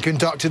have been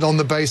conducted on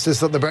the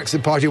basis that the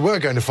Brexit Party were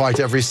going to fight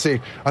every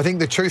seat. I think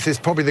the truth is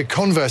probably the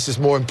converse is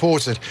more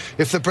important.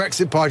 If the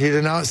Brexit Party had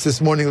announced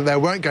this morning that they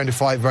weren't going to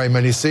fight very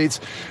many seats,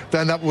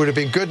 then that would have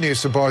been good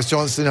news for Boris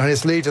Johnson, and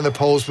his lead in the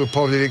polls would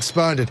probably have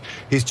expanded.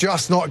 He's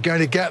just not going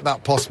to get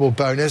that possible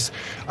bonus,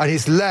 and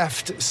he's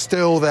left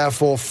still,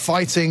 therefore,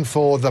 fighting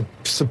for the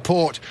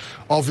support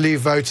of Leave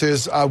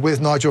voters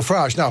with Nigel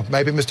Farage. Now,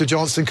 maybe Mr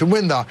Johnson can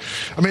win that.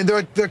 I mean,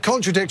 there are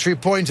contradictory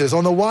pointers.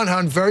 On the one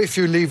hand, very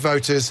few Leave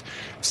voters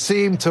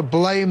seem to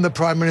blame the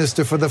Prime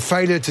Minister for the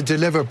failure to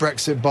deliver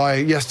Brexit by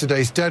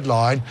yesterday's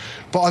deadline.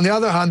 But on the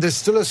other hand, there's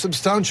still a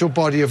substantial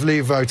body of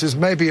Leave voters,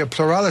 maybe a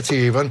plurality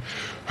even,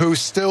 who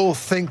still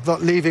think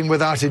that leaving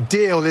without a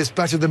deal is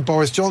better than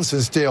Boris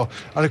Johnson's deal.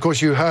 And, of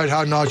course, you heard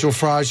how Nigel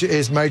Farage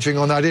is majoring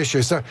on that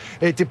issue. So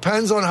it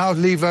depends on how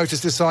Leave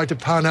voters decide to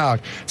pan out.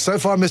 So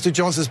far, Mr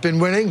Johnson's been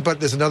winning, but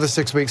there's another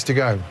 6 weeks to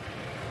go.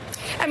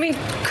 I mean,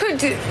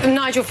 could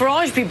Nigel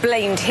Farage be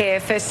blamed here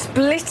for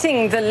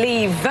splitting the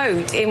Leave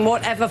vote in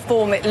whatever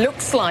form it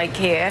looks like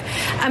here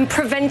and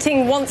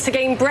preventing, once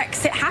again,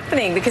 Brexit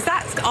happening? Because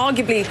that's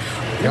arguably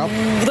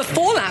the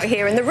fallout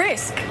here and the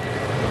risk.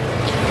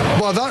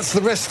 Well, that's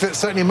the risk that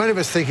certainly many of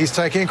us think he's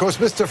taking. Of course,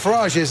 Mr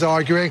Farage is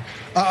arguing,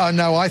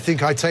 no, I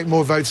think I take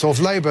more votes off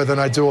Labour than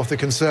I do off the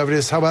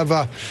Conservatives.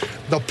 However,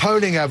 the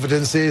polling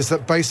evidence is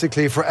that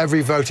basically for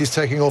every vote he's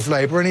taking off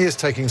Labour, and he is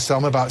taking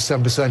some, about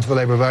 7% of the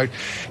Labour vote,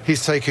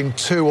 he's taking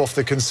 2 off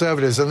the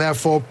Conservatives. And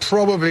therefore,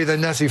 probably the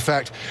net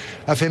effect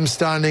of him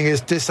standing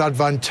is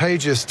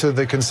disadvantageous to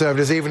the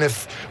Conservatives, even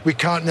if we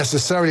can't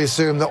necessarily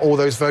assume that all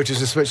those voters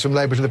who switched from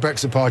Labour to the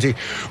Brexit Party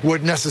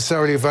would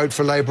necessarily vote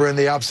for Labour in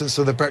the absence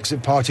of the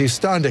Brexit Party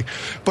standing.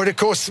 But of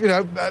course, you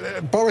know,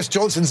 Boris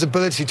Johnson's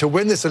ability to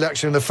win this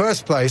election in the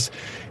first place,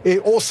 it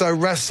also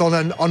rests on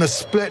a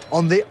split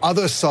on the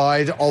other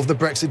side of the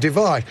Brexit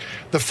divide.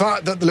 The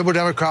fact that the Liberal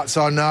Democrats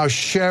are now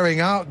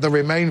sharing out the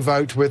Remain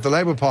vote with the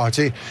Labour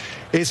Party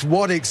is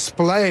what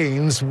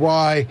explains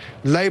why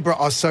Labour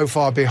are so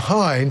far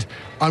behind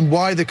and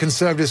why the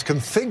Conservatives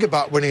can think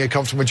about winning a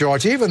comfortable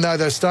majority, even though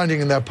they're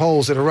standing in their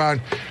polls at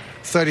around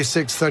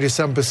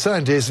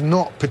 36-37% is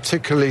not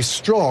particularly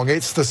strong.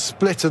 It's the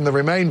split in the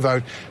Remain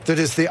vote that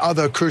is the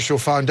other crucial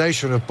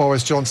foundation of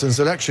Boris Johnson's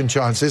election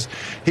chances.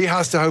 He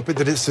has to hope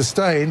that it's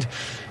sustained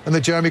and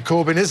that Jeremy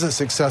Corbyn isn't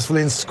successful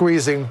in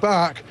squeezing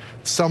back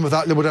some of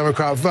that Liberal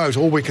Democrat vote.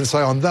 All we can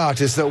say on that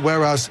is that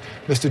whereas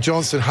Mr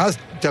Johnson has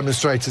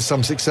demonstrated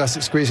some success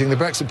at squeezing the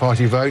Brexit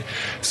Party vote,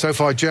 so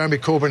far Jeremy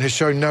Corbyn has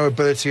shown no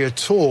ability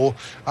at all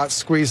at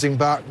squeezing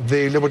back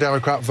the Liberal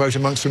Democrat vote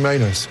amongst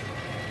Remainers.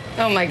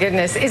 Oh, my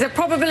goodness. Is the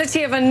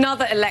probability of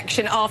another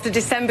election after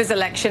December's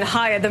election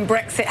higher than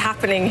Brexit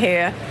happening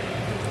here?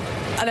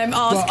 And I'm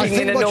asking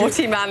in a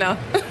naughty manner.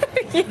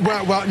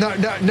 Well,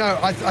 no.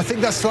 I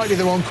think that's slightly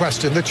the wrong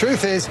question. The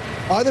truth is,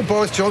 either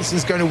Boris Johnson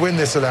is going to win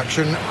this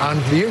election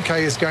and the UK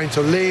is going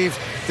to leave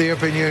the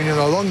European Union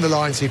along the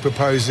lines he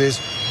proposes,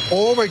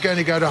 or we're going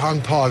to go to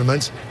hung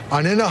Parliament.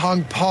 And in a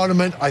hung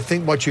Parliament, I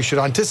think what you should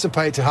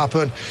anticipate to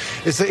happen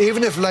is that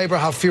even if Labour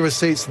have fewer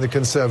seats than the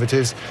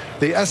Conservatives,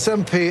 the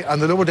SNP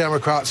and the Liberal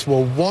Democrats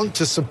will want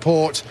to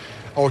support,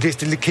 or at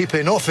least to keep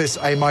in office,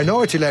 a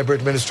minority Labour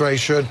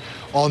administration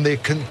on the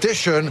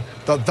condition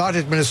that that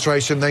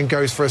administration then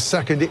goes for a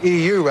second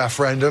EU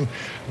referendum.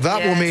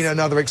 That will mean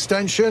another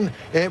extension.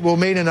 It will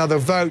mean another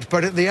vote.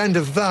 But at the end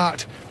of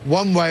that,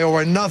 one way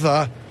or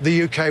another,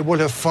 the UK will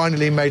have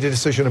finally made a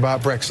decision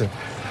about Brexit.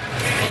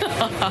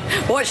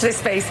 Watch this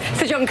space.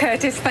 Sir John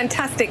Curtis,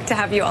 fantastic to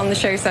have you on the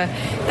show, sir.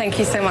 Thank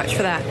you so much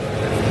for that.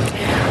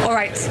 All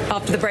right,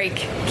 after the break,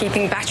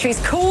 keeping batteries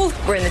cool,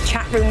 we're in the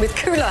chat room with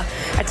Kulr,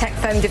 a tech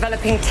firm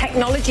developing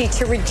technology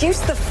to reduce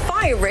the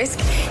fire risk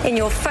in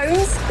your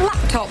phones,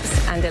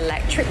 laptops, and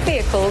electric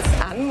vehicles,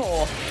 and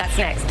more. That's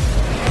next.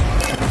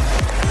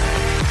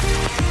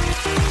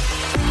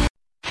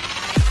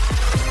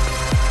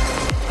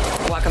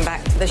 Welcome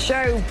back to the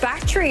show.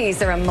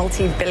 Batteries are a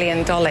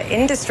multi-billion-dollar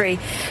industry,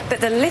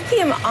 but the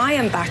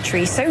lithium-ion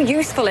battery, so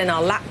useful in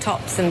our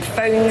laptops and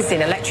phones,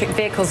 in electric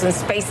vehicles and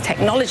space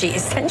technology,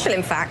 essential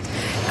in fact,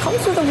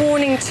 comes with a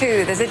warning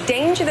too. There's a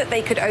danger that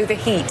they could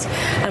overheat,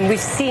 and we've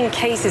seen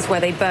cases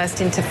where they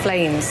burst into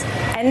flames.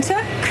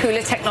 Enter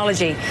Kulr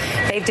technology.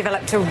 They've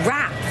developed a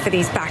wrap for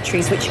these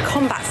batteries which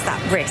combats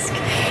that risk.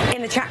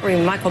 In the chat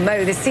room, Michael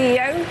Moe, the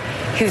CEO,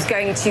 who's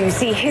going to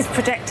see his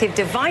protective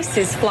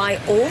devices fly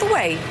all the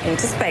way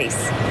into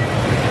space.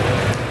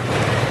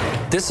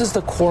 This is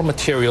the core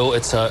material.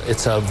 It's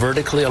a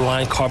vertically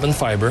aligned carbon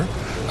fiber.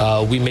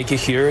 We make it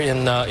here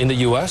in the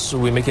U.S.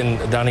 We make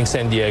it down in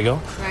San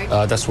Diego.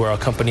 Right. That's where our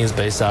company is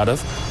based out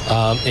of.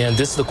 And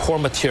this is the core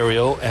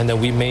material. And then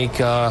we make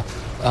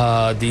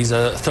these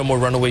thermal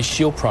runaway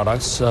shield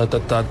products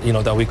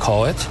that we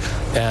call it,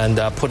 and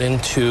put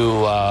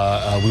into.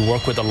 We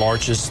work with the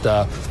largest.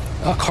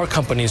 Car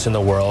companies in the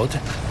world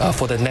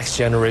for the next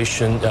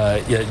generation,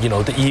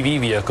 the EV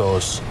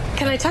vehicles.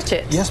 Can I touch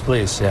it? Yes,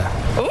 please. Yeah.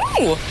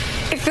 Ooh,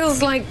 it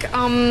feels like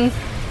a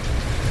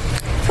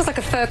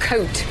fur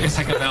coat. It's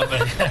like a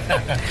velvet.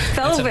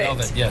 Velvet. It's a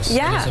velvet. Yes.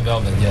 Yeah. It is a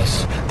velvet.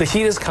 Yes. The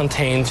heat is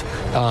contained.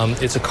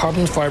 It's a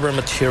carbon fiber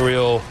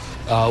material.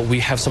 We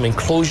have some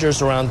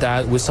enclosures around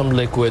that with some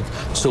liquid.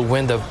 So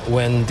when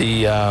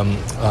the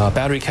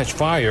battery catch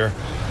fire.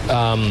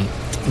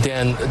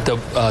 Then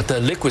the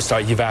liquid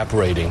start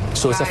evaporating.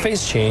 So it's a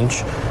phase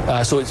change.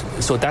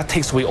 So that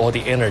takes away all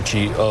the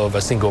energy of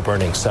a single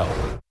burning cell.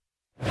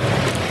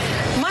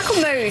 Michael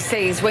Moe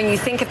says when you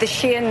think of the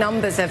sheer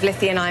numbers of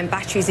lithium-ion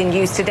batteries in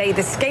use today,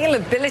 the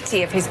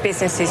scalability of his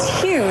business is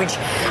huge,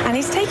 and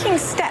he's taking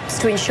steps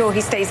to ensure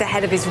he stays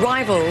ahead of his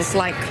rivals,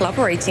 like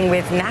collaborating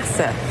with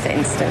NASA, for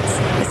instance.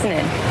 Listen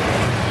in.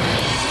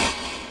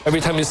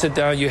 Every time you sit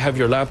down, you have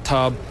your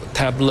laptop,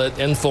 tablet,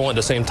 and phone at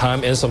the same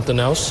time, and something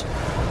else.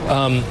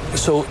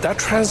 So that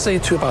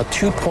translates to about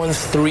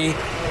 2.3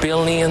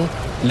 billion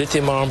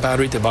lithium-ion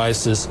battery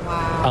devices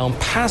on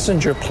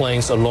passenger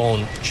planes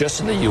alone,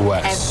 just in the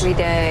U.S. Every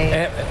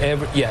day.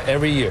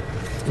 Every year.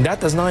 And that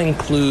does not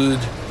include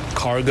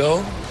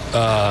cargo.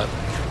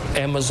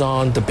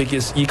 Amazon, the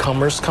biggest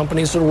e-commerce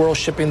companies in the world,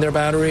 shipping their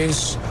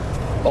batteries.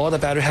 All the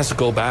battery has to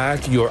go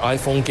back. Your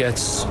iPhone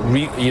gets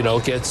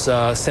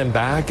sent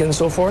back and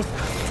so forth.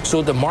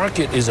 So the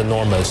market is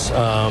enormous.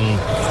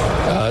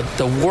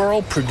 The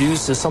world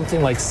produces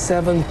something like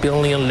 7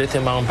 billion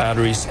lithium-ion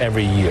batteries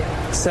every year.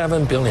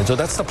 7 billion. So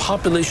that's the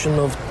population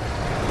of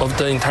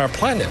the entire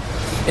planet,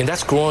 and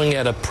that's growing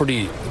at a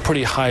pretty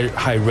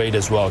high rate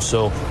as well.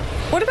 So.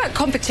 What about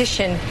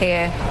competition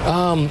here?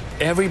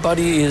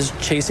 Everybody is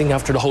chasing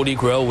after the holy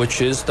grail, which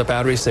is the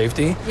battery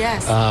safety.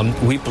 Yes.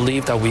 We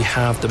believe that we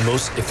have the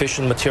most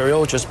efficient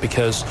material just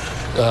because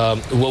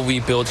what we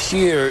build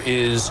here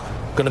is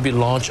going to be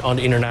launched on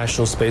the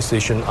International Space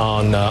Station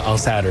on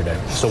Saturday.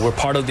 So we're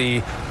part of the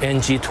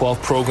NG-12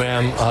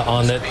 program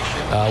on it.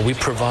 We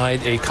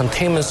provide a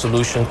containment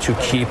solution to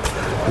keep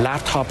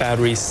laptop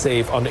batteries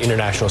safe on the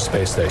International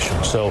Space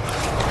Station. So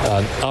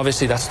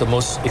obviously that's the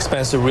most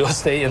expensive real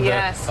estate in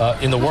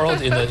the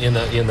world in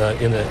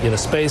the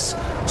space.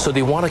 So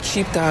they want to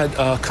keep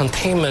that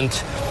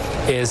containment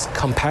as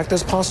compact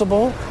as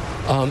possible,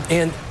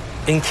 and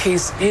in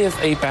case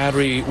if a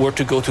battery were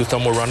to go to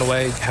thermal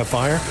runaway, have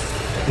fire,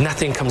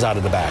 nothing comes out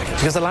of the bag,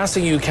 because the last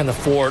thing you can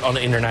afford on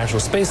the International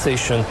Space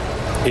Station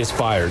is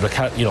fire.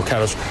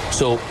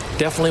 So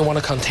definitely want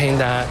to contain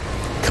that,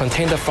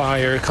 contain the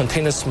fire,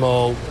 contain the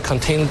smoke,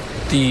 contain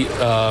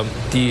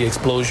the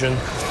explosion.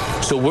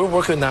 So we're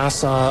working with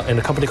NASA and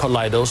a company called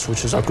Leidos,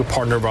 which is a good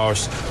partner of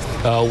ours.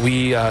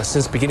 We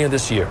since the beginning of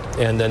this year,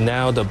 and then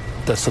now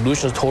the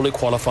solution is totally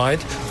qualified.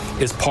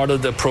 It's part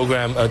of the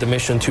program, the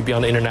mission to be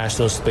on the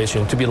International Space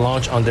Station, to be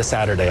launched on this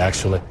Saturday,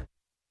 actually.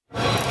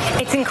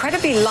 It's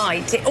incredibly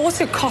light. It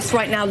also costs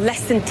right now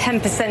less than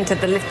 10%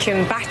 of the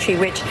lithium battery,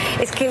 which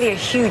is clearly a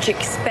huge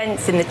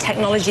expense in the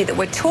technology that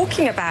we're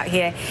talking about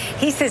here.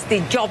 He says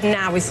the job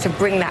now is to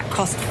bring that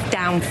cost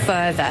down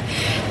further.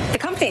 The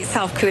company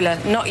itself,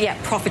 Kulr, not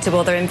yet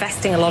profitable. They're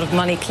investing a lot of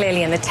money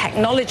clearly in the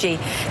technology.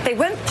 They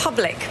went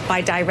public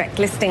by direct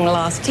listing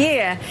last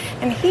year,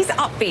 and he's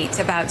upbeat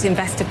about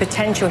investor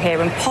potential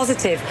here and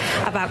positive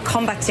about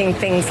combating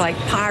things like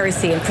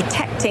piracy and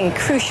protecting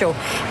crucial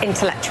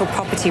intellectual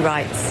property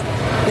rights.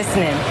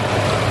 Listen in.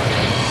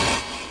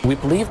 We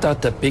believe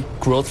that the big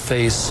growth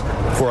phase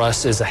for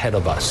us is ahead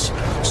of us.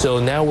 So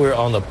now we're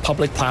on the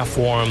public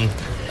platform.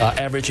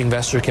 Average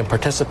investor can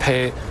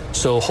participate.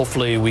 So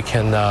hopefully we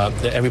can,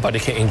 everybody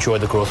can enjoy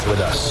the growth with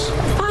us.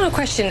 Final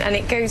question, and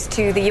it goes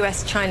to the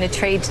US-China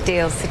trade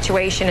deal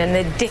situation and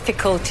the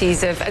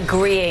difficulties of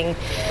agreeing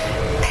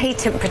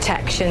patent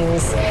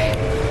protections.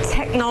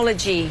 Tech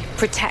technology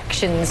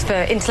protections for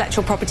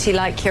intellectual property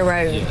like your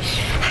own.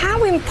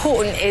 How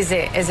important is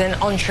it as an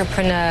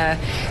entrepreneur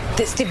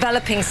that's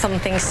developing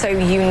something so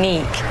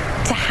unique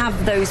to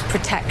have those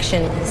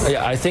protections?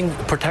 Yeah, I think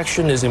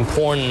protection is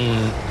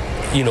important,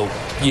 you know,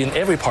 in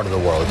every part of the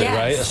world, yes.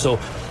 right? So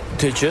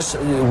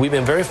we've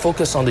been very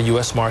focused on the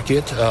U.S.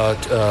 market.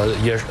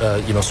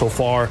 You know, so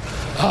far,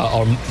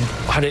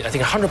 I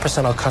think 100%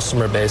 of our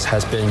customer base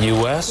has been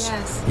U.S.,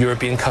 yes.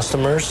 European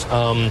customers,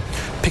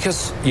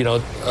 because you know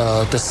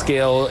the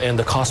scale and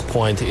the cost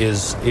point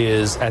is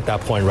at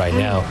that point right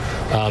now.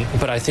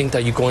 But I think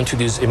that you go into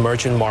these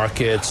emerging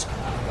markets.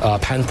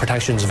 Patent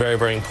protection is very,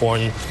 very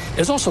important.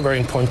 It's also very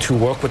important to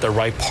work with the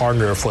right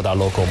partner for that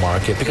local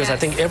market, because yes. I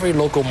think every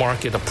local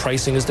market, the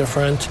pricing is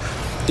different,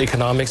 the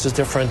economics is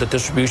different, the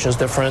distribution is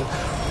different,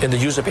 and the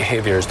user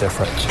behavior is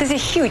different. There's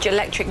a huge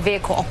electric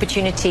vehicle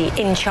opportunity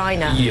in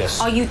China. Yes.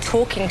 Are you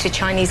talking to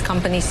Chinese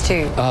companies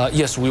too?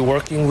 Yes, we're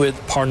working with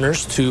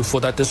partners for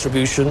that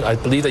distribution. I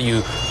believe that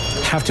you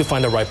have to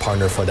find the right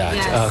partner for that.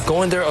 Yes.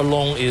 Going there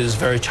alone is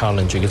very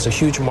challenging. It's a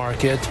huge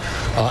market,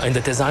 and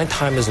the design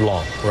time is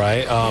long,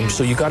 right? Yes.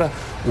 So you got to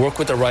work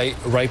with the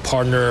right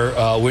partner.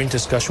 We're in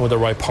discussion with the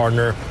right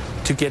partner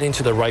to get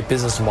into the right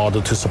business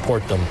model to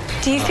support them.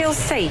 Do you feel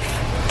safe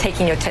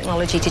taking your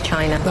technology to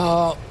China?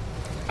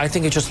 I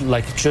think it's just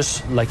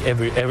like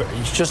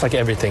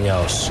everything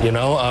else, you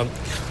know.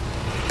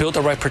 Build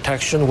the right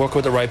protection, work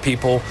with the right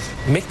people,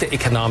 make the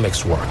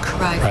economics work.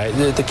 Right.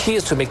 The key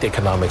is to make the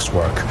economics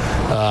work.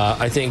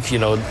 I think, you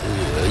know,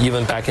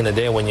 even back in the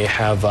day when you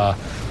have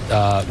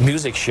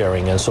music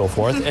sharing and so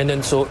forth, mm-hmm. and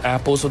then so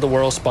Apples of the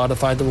world,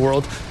 Spotify of the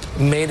world,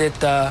 made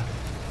it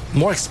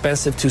more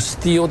expensive to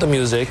steal the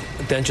music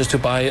than just to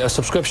buy a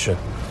subscription.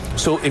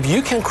 So if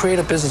you can create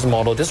a business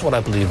model, this is what I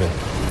believe in.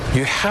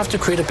 You have to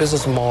create a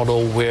business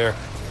model where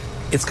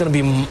it's going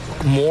to be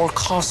more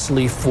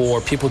costly for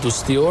people to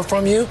steal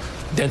from you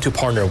than to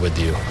partner with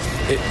you.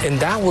 And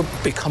that will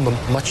become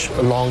a much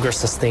longer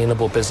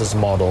sustainable business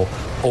model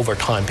over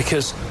time,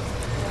 because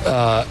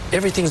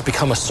everything's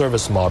become a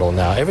service model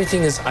now.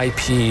 Everything is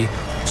IP,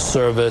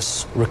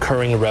 service,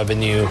 recurring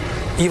revenue.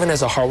 Even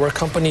as a hardware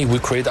company, we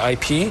create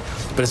IP,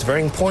 but it's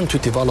very important to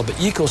develop an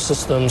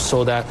ecosystem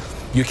so that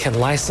you can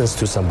license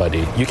to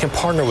somebody, you can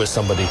partner with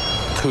somebody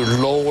to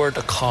lower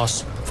the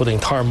cost for the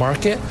entire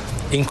market,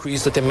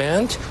 increase the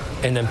demand,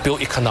 and then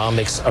build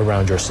economics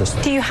around your system.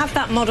 Do you have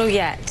that model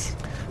yet?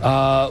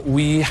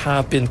 We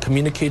have been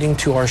communicating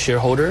to our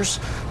shareholders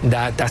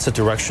that that's the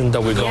direction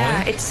that we're going.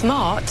 Yeah, it's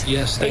smart.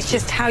 Yes, it's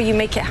just how you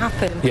make it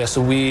happen. Yeah, so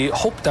we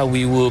hope that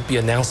we will be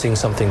announcing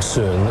something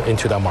soon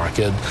into that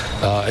market.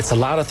 It's a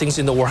lot of things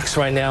in the works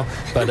right now,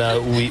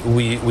 but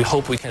we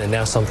hope we can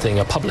announce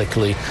something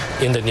publicly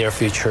in the near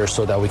future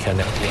so that we can.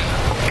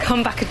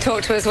 Come back and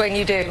talk to us when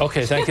you do.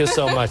 Okay, thank you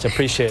so much.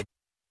 Appreciate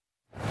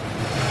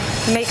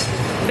it.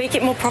 Make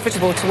it more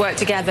profitable to work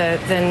together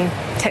than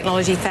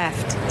technology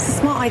theft. It's a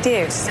smart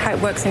idea. It's just how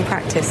it works in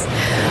practice.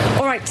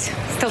 All right,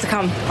 still to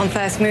come on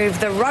First Move.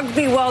 The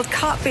Rugby World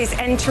Cup is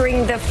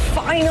entering the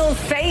final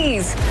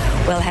phase.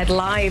 We'll head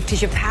live to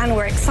Japan,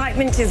 where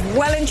excitement is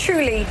well and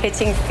truly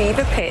hitting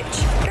fever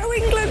pitch. Go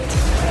England!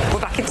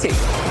 We're back in 2.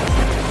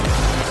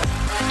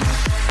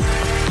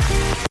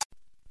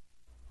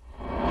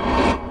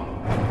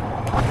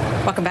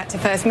 Welcome back to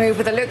First Move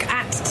with a look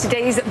at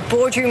today's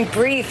boardroom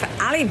brief.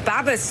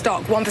 Alibaba's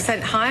stock 1%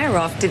 higher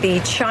after the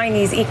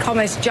Chinese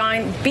e-commerce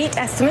giant beat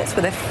estimates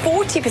with a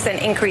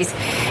 40% increase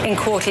in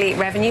quarterly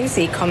revenues.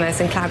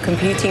 E-commerce and cloud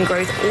computing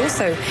growth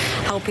also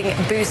helping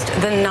boost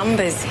the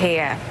numbers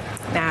here.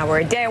 Now we're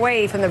a day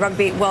away from the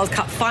Rugby World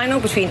Cup final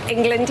between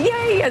England,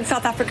 yay, and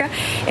South Africa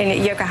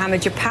in Yokohama,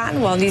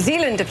 Japan, while New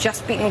Zealand have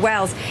just beaten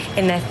Wales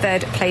in their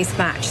third place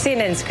match.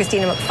 CNN's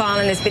Christina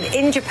McFarlane has been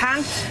in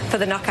Japan for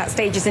the knockout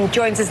stages and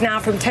joins us now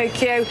from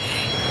Tokyo.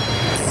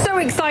 So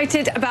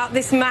excited about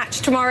this match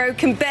tomorrow.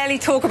 Can barely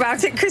talk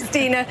about it.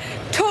 Christina,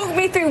 talk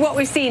me through what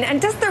we've seen.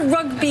 And does the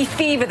rugby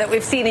fever that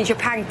we've seen in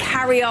Japan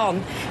carry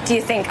on, do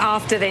you think,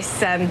 after this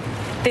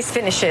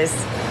finishes?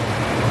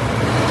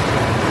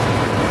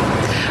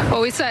 Well,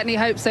 we certainly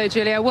hope so,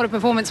 Julia. What a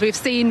performance we've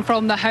seen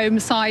from the home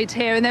side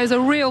here. And there's a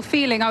real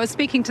feeling. I was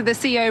speaking to the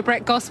CEO,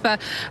 Brett Gosper,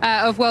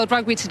 of World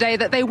Rugby today,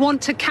 that they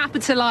want to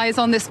capitalise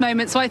on this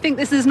moment. So I think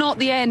this is not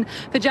the end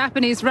for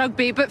Japanese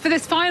rugby. But for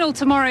this final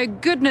tomorrow,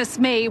 goodness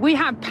me, we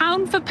have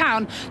pound for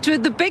pound two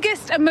of the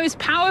biggest and most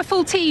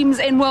powerful teams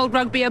in World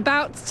Rugby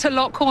about to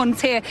lock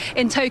horns here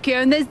in Tokyo.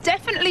 And there's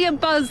definitely a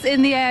buzz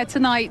in the air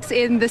tonight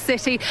in the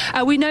city.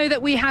 We know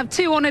that we have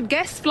two honoured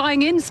guests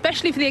flying in,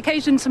 especially for the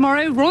occasion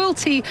tomorrow.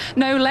 Royalty,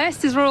 no less.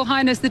 His Royal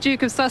Highness the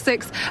Duke of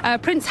Sussex,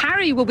 Prince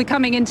Harry, will be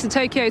coming into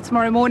Tokyo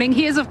tomorrow morning.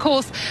 He is, of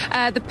course,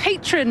 the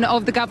patron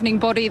of the governing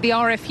body, the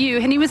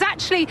RFU, and he was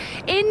actually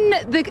in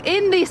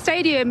the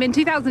stadium in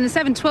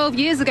 2007, 12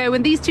 years ago,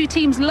 when these two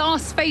teams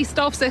last faced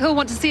off. So he'll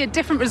want to see a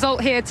different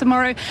result here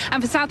tomorrow.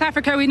 And for South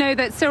Africa, we know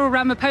that Cyril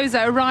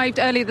Ramaphosa arrived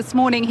early this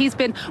morning. He's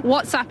been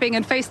WhatsApping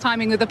and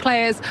FaceTiming with the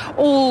players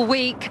all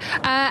week.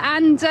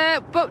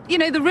 But you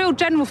know, the real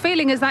general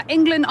feeling is that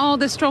England are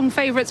the strong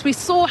favourites. We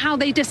saw how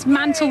they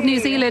dismantled New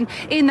Zealand Zealand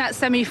in that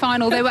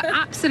semi-final. They were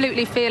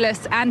absolutely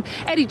fearless. And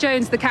Eddie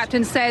Jones, the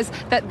captain, says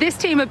that this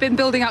team have been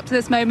building up to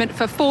this moment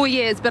for 4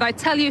 years. But I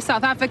tell you,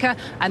 South Africa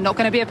are not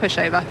going to be a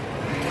pushover.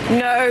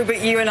 No,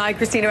 but you and I,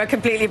 Christina, are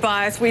completely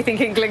biased. We think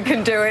England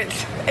can do it.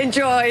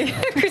 Enjoy.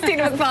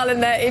 Christina McFarlane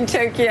there in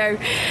Tokyo.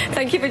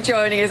 Thank you for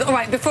joining us. All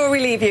right, before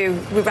we leave you,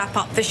 we wrap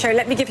up the show.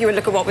 Let me give you a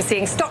look at what we're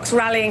seeing. Stocks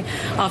rallying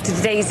after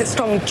today's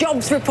strong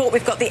jobs report.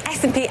 We've got the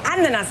S&P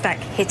and the Nasdaq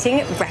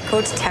hitting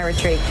record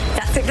territory.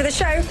 That's it for the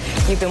show.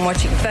 You've been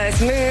watching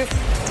First Move.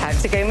 Time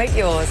to go make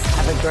yours.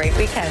 Have a great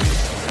weekend.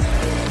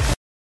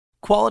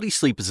 Quality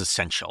sleep is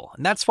essential,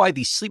 and that's why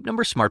the Sleep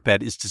Number Smart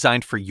Bed is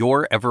designed for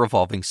your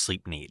ever-evolving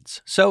sleep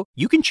needs. So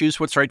you can choose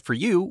what's right for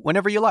you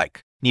whenever you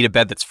like. Need a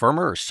bed that's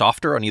firmer or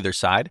softer on either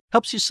side?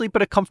 Helps you sleep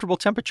at a comfortable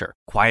temperature.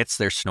 Quiets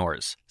their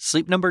snores.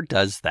 Sleep Number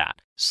does that.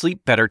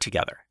 Sleep better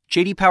together.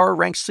 J.D. Power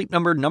ranks Sleep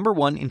Number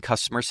 #1 in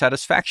customer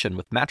satisfaction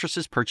with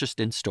mattresses purchased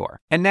in-store.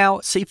 And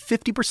now, save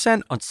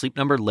 50% on Sleep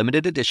Number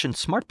limited edition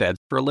smart beds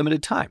for a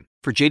limited time.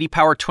 For J.D.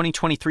 Power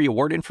 2023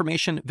 award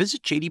information,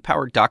 visit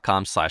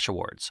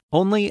jdpower.com/awards.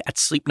 Only at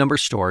Sleep Number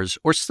stores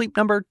or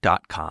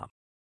sleepnumber.com.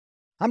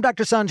 I'm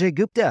Dr. Sanjay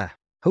Gupta,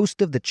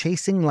 host of the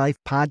Chasing Life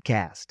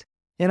podcast.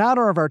 In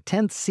honor of our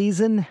 10th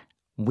season,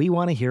 we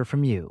want to hear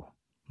from you.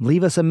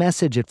 Leave us a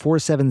message at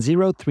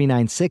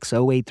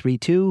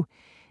 470-396-0832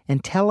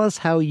 and tell us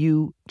how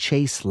you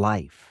chase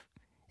life.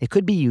 It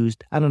could be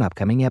used on an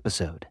upcoming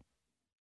episode.